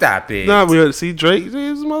 Stop it. Nah, we gotta see Drake.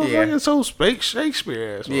 This motherfucker so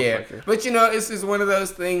Shakespeare ass. Yeah, but it's just one of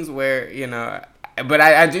those things where But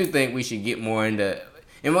I do think we should get more into.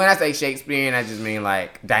 And when I say Shakespearean, I just mean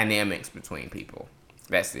like dynamics between people.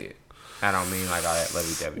 That's it. I don't mean like all that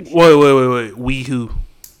lovey-dovey shit. Wait. We who?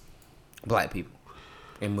 Black people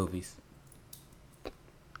in movies.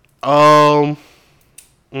 Black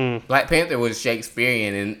Panther was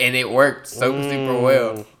Shakespearean and it worked so super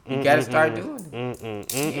well. You gotta start doing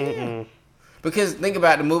it. Yeah. Because think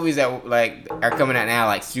about the movies that like are coming out now,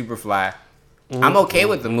 like Superfly. I'm okay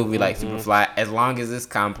with the movie like Superfly as long as it's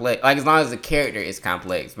complex. Like as long as the character is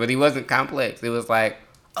complex. But he wasn't complex. It was like,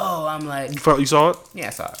 oh, I'm like, You saw it? yeah,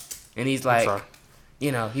 I saw it. And he's like,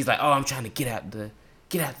 you know, he's like, oh, I'm trying to get out the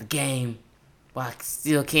game while I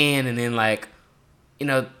still can. And then like, you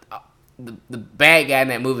know, the bad guy in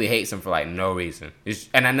that movie hates him for like no reason.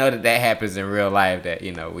 And I know that happens in real life. That,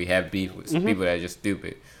 you know, we have beef with people that are just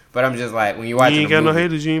stupid. But I'm just like, when you're watching, you ain't got no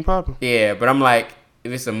haters, you ain't popping. Yeah, but I'm like,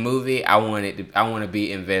 if it's a movie, I want to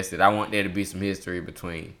be invested. I want there to be some history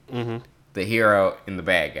between the hero and the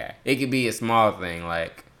bad guy. It could be a small thing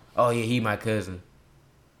like, oh yeah, he my cousin,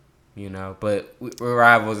 you know. But we're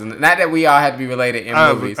rivals, and not that we all have to be related in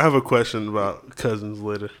movies. I have a question about cousins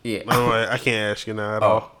later. Yeah, I can't ask you now at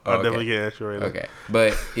all. I definitely can't ask you right now. Okay,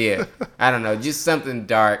 but yeah, I don't know, just something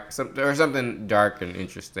dark, something dark and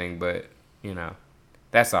interesting. But you know,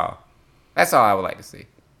 that's all. That's all I would like to see.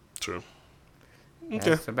 True.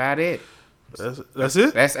 That's about it. That's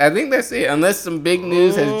it? I think that's it. Unless some big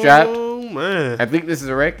news has dropped. Oh, man. I think this is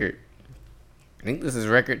a record. I think this is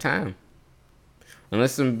record time.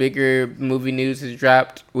 Unless some bigger movie news has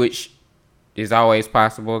dropped, which is always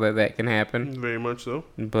possible that can happen. Very much so.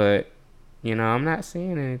 But, you know, I'm not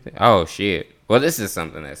seeing anything. Oh, shit. Well, this is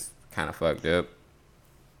something that's kind of fucked up.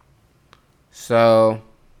 So,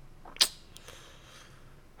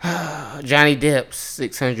 Johnny Depp's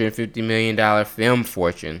 $650 million film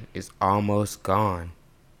fortune is almost gone.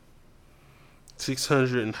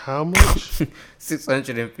 600 and how much?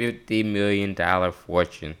 $650 million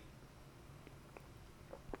fortune.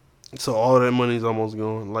 So all that money's almost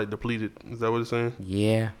gone, like depleted. Is that what it's saying?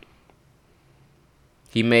 Yeah.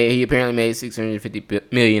 He apparently made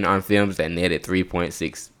 $650 million on films that netted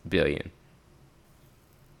 $3.6 billion.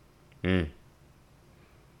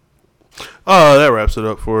 Oh, that wraps it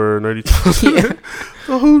up for Nerdy Talks. Yeah.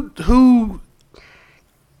 So who?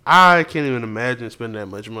 I can't even imagine spending that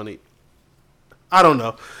much money. I don't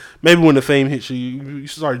know. Maybe when the fame hits you, you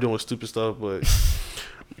start doing stupid stuff. But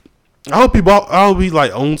I hope he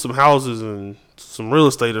like own some houses and some real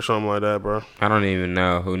estate or something like that, bro. I don't even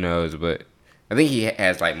know. Who knows? But I think he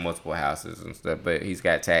has like multiple houses and stuff. But he's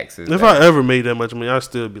got taxes. If I ever made that much money, I'd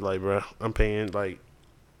still be like, bro, I'm paying. Like,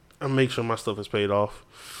 I make sure my stuff is paid off.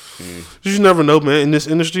 You just never know, man, in this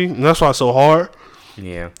industry. And that's why it's so hard.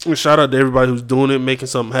 Yeah. And shout out to everybody who's doing it, making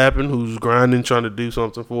something happen, who's grinding, trying to do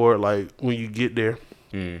something for it. Like, when you get there,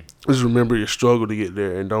 just remember your struggle to get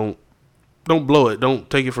there, and don't blow it. Don't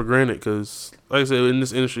take it for granted, because, like I said, in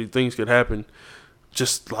this industry, things could happen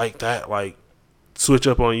just like that. Like, switch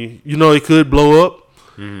up on you. You know, it could blow up,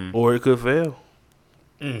 or it could fail.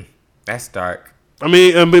 That's dark. I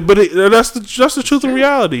mean, that's the truth and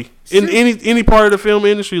reality. In any part of the film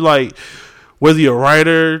industry, like whether you're a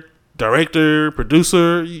writer, director,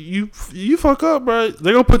 producer, you fuck up, bro.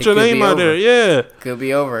 They're gonna put your name out there. Yeah, could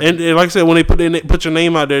be over. And like I said, when they put your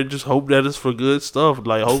name out there, just hope that it's for good stuff.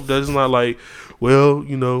 Like, hope that it's not like, well,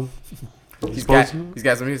 you know, he's got some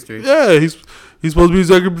history. Yeah, he's supposed to be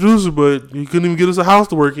executive producer, but he couldn't even get us a house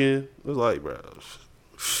to work in. It was like, bro,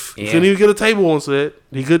 he couldn't even get a table on set.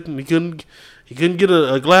 He couldn't get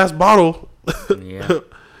a glass bottle. Yeah.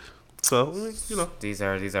 So, you know, these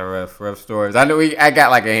are rough stories. I know I got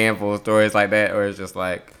like a handful of stories like that, or it's just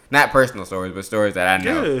like not personal stories, but stories that I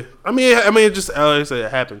know. Yeah. I mean, it just, like I say,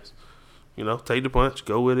 it happens. You know, take the punch,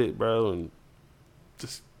 go with it, bro, and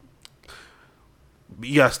just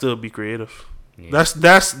you gotta still be creative. Yeah.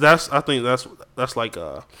 That's I think that's like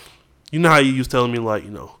you know how you was telling me, like,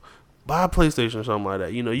 you know, buy a PlayStation or something like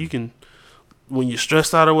that. You know, you can, when you're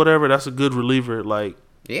stressed out or whatever, that's a good reliever. Like,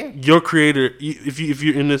 yeah, your creator, if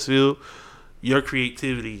you're in this field, your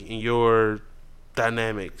creativity and your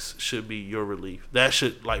dynamics should be your relief. That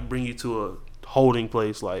should like bring you to a holding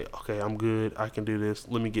place. Like, okay, I'm good, I can do this.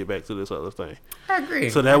 Let me get back to this other thing. I agree.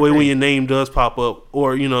 So that way, when your name does pop up,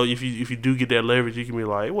 or you know, if you do get that leverage, you can be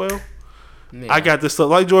like, well, yeah, I got this stuff.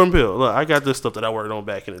 Like Jordan Peele, look, I got this stuff that I worked on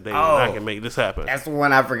back in the day, and I can make this happen. That's the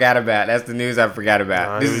one I forgot about. That's the news I forgot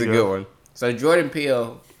about. This is a good one. So Jordan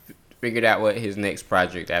Peele figured out what his next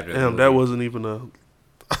project after. Damn, that wasn't even a.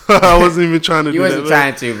 I wasn't even trying to. You wasn't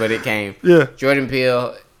trying to, but it came. Yeah. Jordan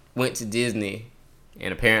Peele went to Disney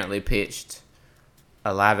and apparently pitched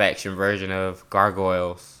a live-action version of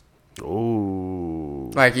Gargoyles. Oh.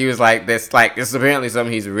 Like, he was like, this is apparently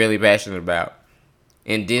something he's really passionate about.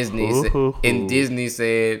 And Disney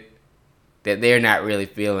said that they're not really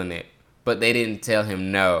feeling it, but they didn't tell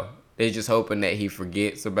him no. They're just hoping that he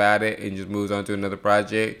forgets about it and just moves on to another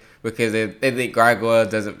project, because they think Gargoyles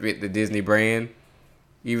doesn't fit the Disney brand,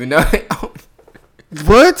 even though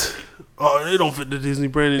What? Oh, they don't fit the Disney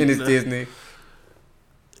brand. And it's Disney.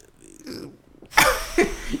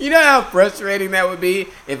 You know how frustrating that would be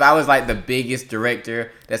if I was like the biggest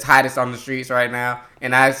director that's hottest on the streets right now,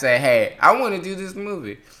 and I say, "Hey, I want to do this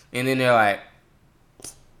movie," and then they're like,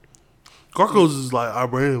 Gargoyles is like our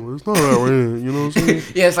brand, but it's not our brand. You know what I'm saying?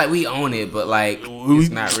 "Yeah, it's like we own it, but like it's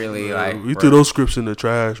not really like." We threw those scripts in the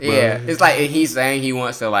trash, bro. Yeah, it's like he's saying he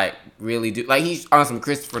wants to like really do like he's on some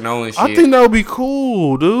Christopher Nolan shit. I think that would be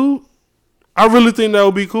cool, dude. I really think that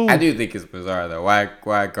would be cool. I do think it's bizarre though. Why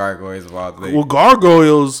Gargoyles of all things? Well,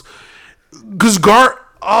 Gargoyles, because no.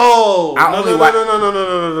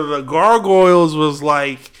 Gargoyles was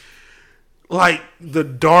like the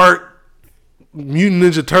dark Mutant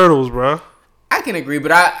Ninja Turtles, bro. I can agree,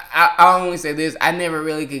 but I only say this. I never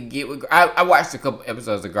really could get with. I watched a couple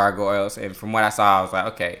episodes of Gargoyles, and from what I saw, I was like,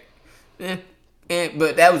 okay.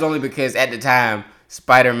 But that was only because at the time,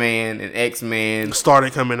 Spider-Man and X-Men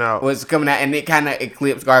started coming out. Was coming out, and it kind of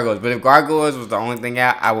eclipsed Gargoyles. But if Gargoyles was the only thing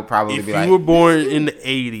out, I would probably be like... If you were born in the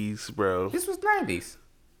 80s, bro. This was 90s.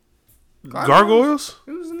 Gargoyles?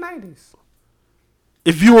 It was the 90s.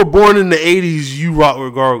 If you were born in the 80s, you rock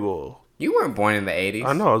with Gargoyle. You weren't born in the 80s.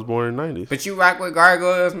 I know, I was born in the 90s. But you rock with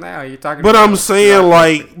Gargoyles now. You're talking But I'm saying,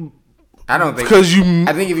 like... I don't think... Because you...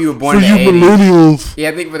 I think if you were born in the 80s... millennials.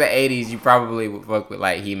 Yeah, I think for the 80s, you probably would fuck with,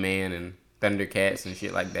 like, He-Man and Thundercats and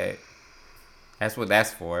shit like that. That's what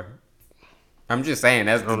that's for. I'm just saying,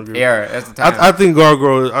 that's the era. That's the time. I think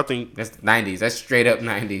Gargoyle... That's the 90s. That's straight up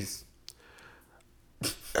 90s.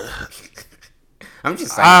 I'm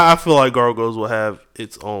just saying. I feel like Gargoyles will have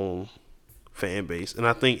its own fan base, and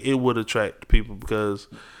I think it would attract people because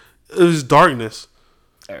it's darkness.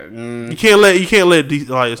 You can't let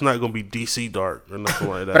like it's not gonna be DC dark or nothing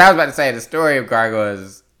like that. But I was about to say the story of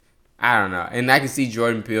Gargoyles, I don't know, and I can see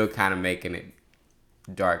Jordan Peele kind of making it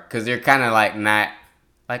dark because they're kind of like not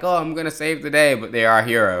like, oh, I'm gonna save the day, but they are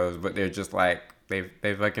heroes, but they're just like they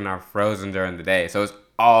fucking are frozen during the day, so it's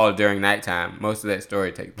all during nighttime. Most of that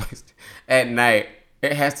story takes place at night.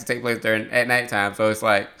 It has to take place at nighttime, so it's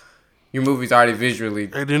like your movie's already visually.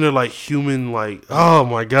 And then they're like human, like, oh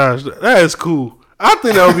my gosh, that is cool. I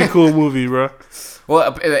think that would be a cool movie, bro.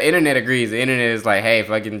 Well, the internet agrees. The internet is like, hey,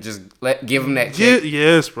 if I can just give them that check.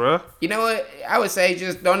 Yes, bro. You know what? I would say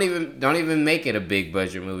just don't even make it a big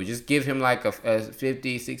budget movie. Just give him like a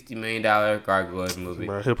 $50-$60 million Gargoyles movie.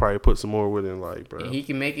 Bro, he'll probably put some more with it, like, bro. He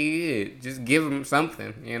can make it good. Just give him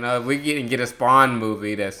something. You know, if we get a Spawn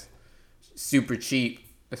movie that's super cheap,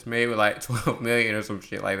 that's made with like $12 million or some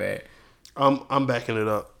shit like that. I'm backing it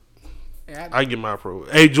up. Yeah, I get my approval.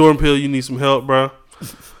 Hey, Jordan Peele, you need some help, bro?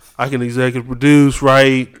 I can executive produce,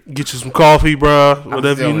 write, get you some coffee, bro.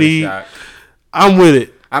 Whatever you need. I'm with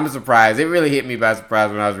it. I'm surprised. It really hit me by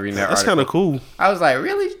surprise when I was reading that article. That's kind of cool. I was like,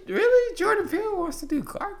 really? Jordan Peele wants to do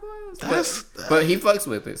Gargoyles? But he fucks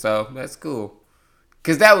with it, so that's cool.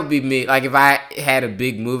 Because that would be me. Like, if I had a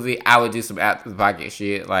big movie, I would do some out-the-pocket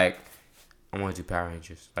shit. Like, I want to do Power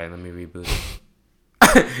Rangers. Like, let me reboot it.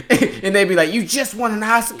 And they'd be like, you just won an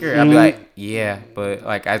Oscar. I'd be like, yeah, but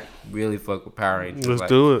like I really fuck with Power Rangers. Let's like,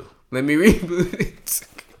 do it. Let me reboot it.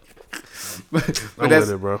 but that's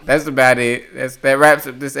it, bro. That's about it. That wraps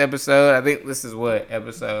up this episode. I think this is what,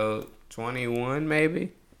 episode 21 maybe?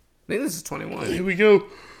 I think this is 21. Here we go.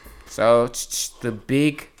 So the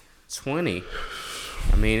big 20.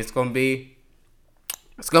 I mean, it's gonna be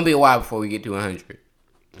a while before we get to 100.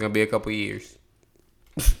 It's gonna be a couple years.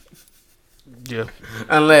 Yeah.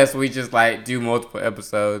 Unless we just like do multiple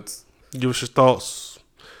episodes. Give us your thoughts.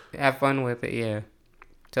 Have fun with it, yeah.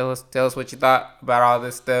 Tell us what you thought about all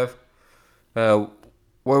this stuff.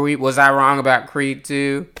 Was I wrong about Creed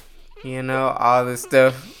 2? You know, all this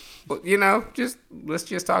stuff. You know, let's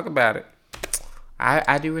just talk about it.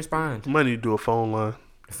 I do respond. Might need to do a phone line.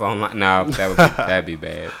 Phone line? No, that'd be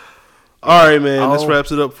bad. All right, man. This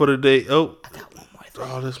wraps it up for today. Oh, I got one more thing.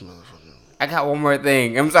 Oh, this motherfucker. I got one more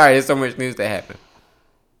thing. I'm sorry, there's so much news that happened.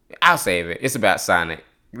 I'll save it. It's about Sonic.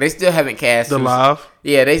 They still haven't cast the live.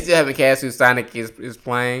 Yeah, they still haven't cast who Sonic is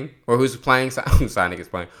playing or who's playing who Sonic is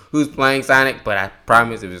playing. Who's playing Sonic? But I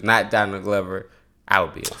promise, if it's not Donald Glover, I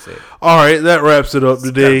would be upset. All right, that wraps it up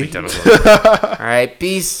today. All right,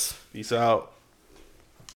 peace. Peace out.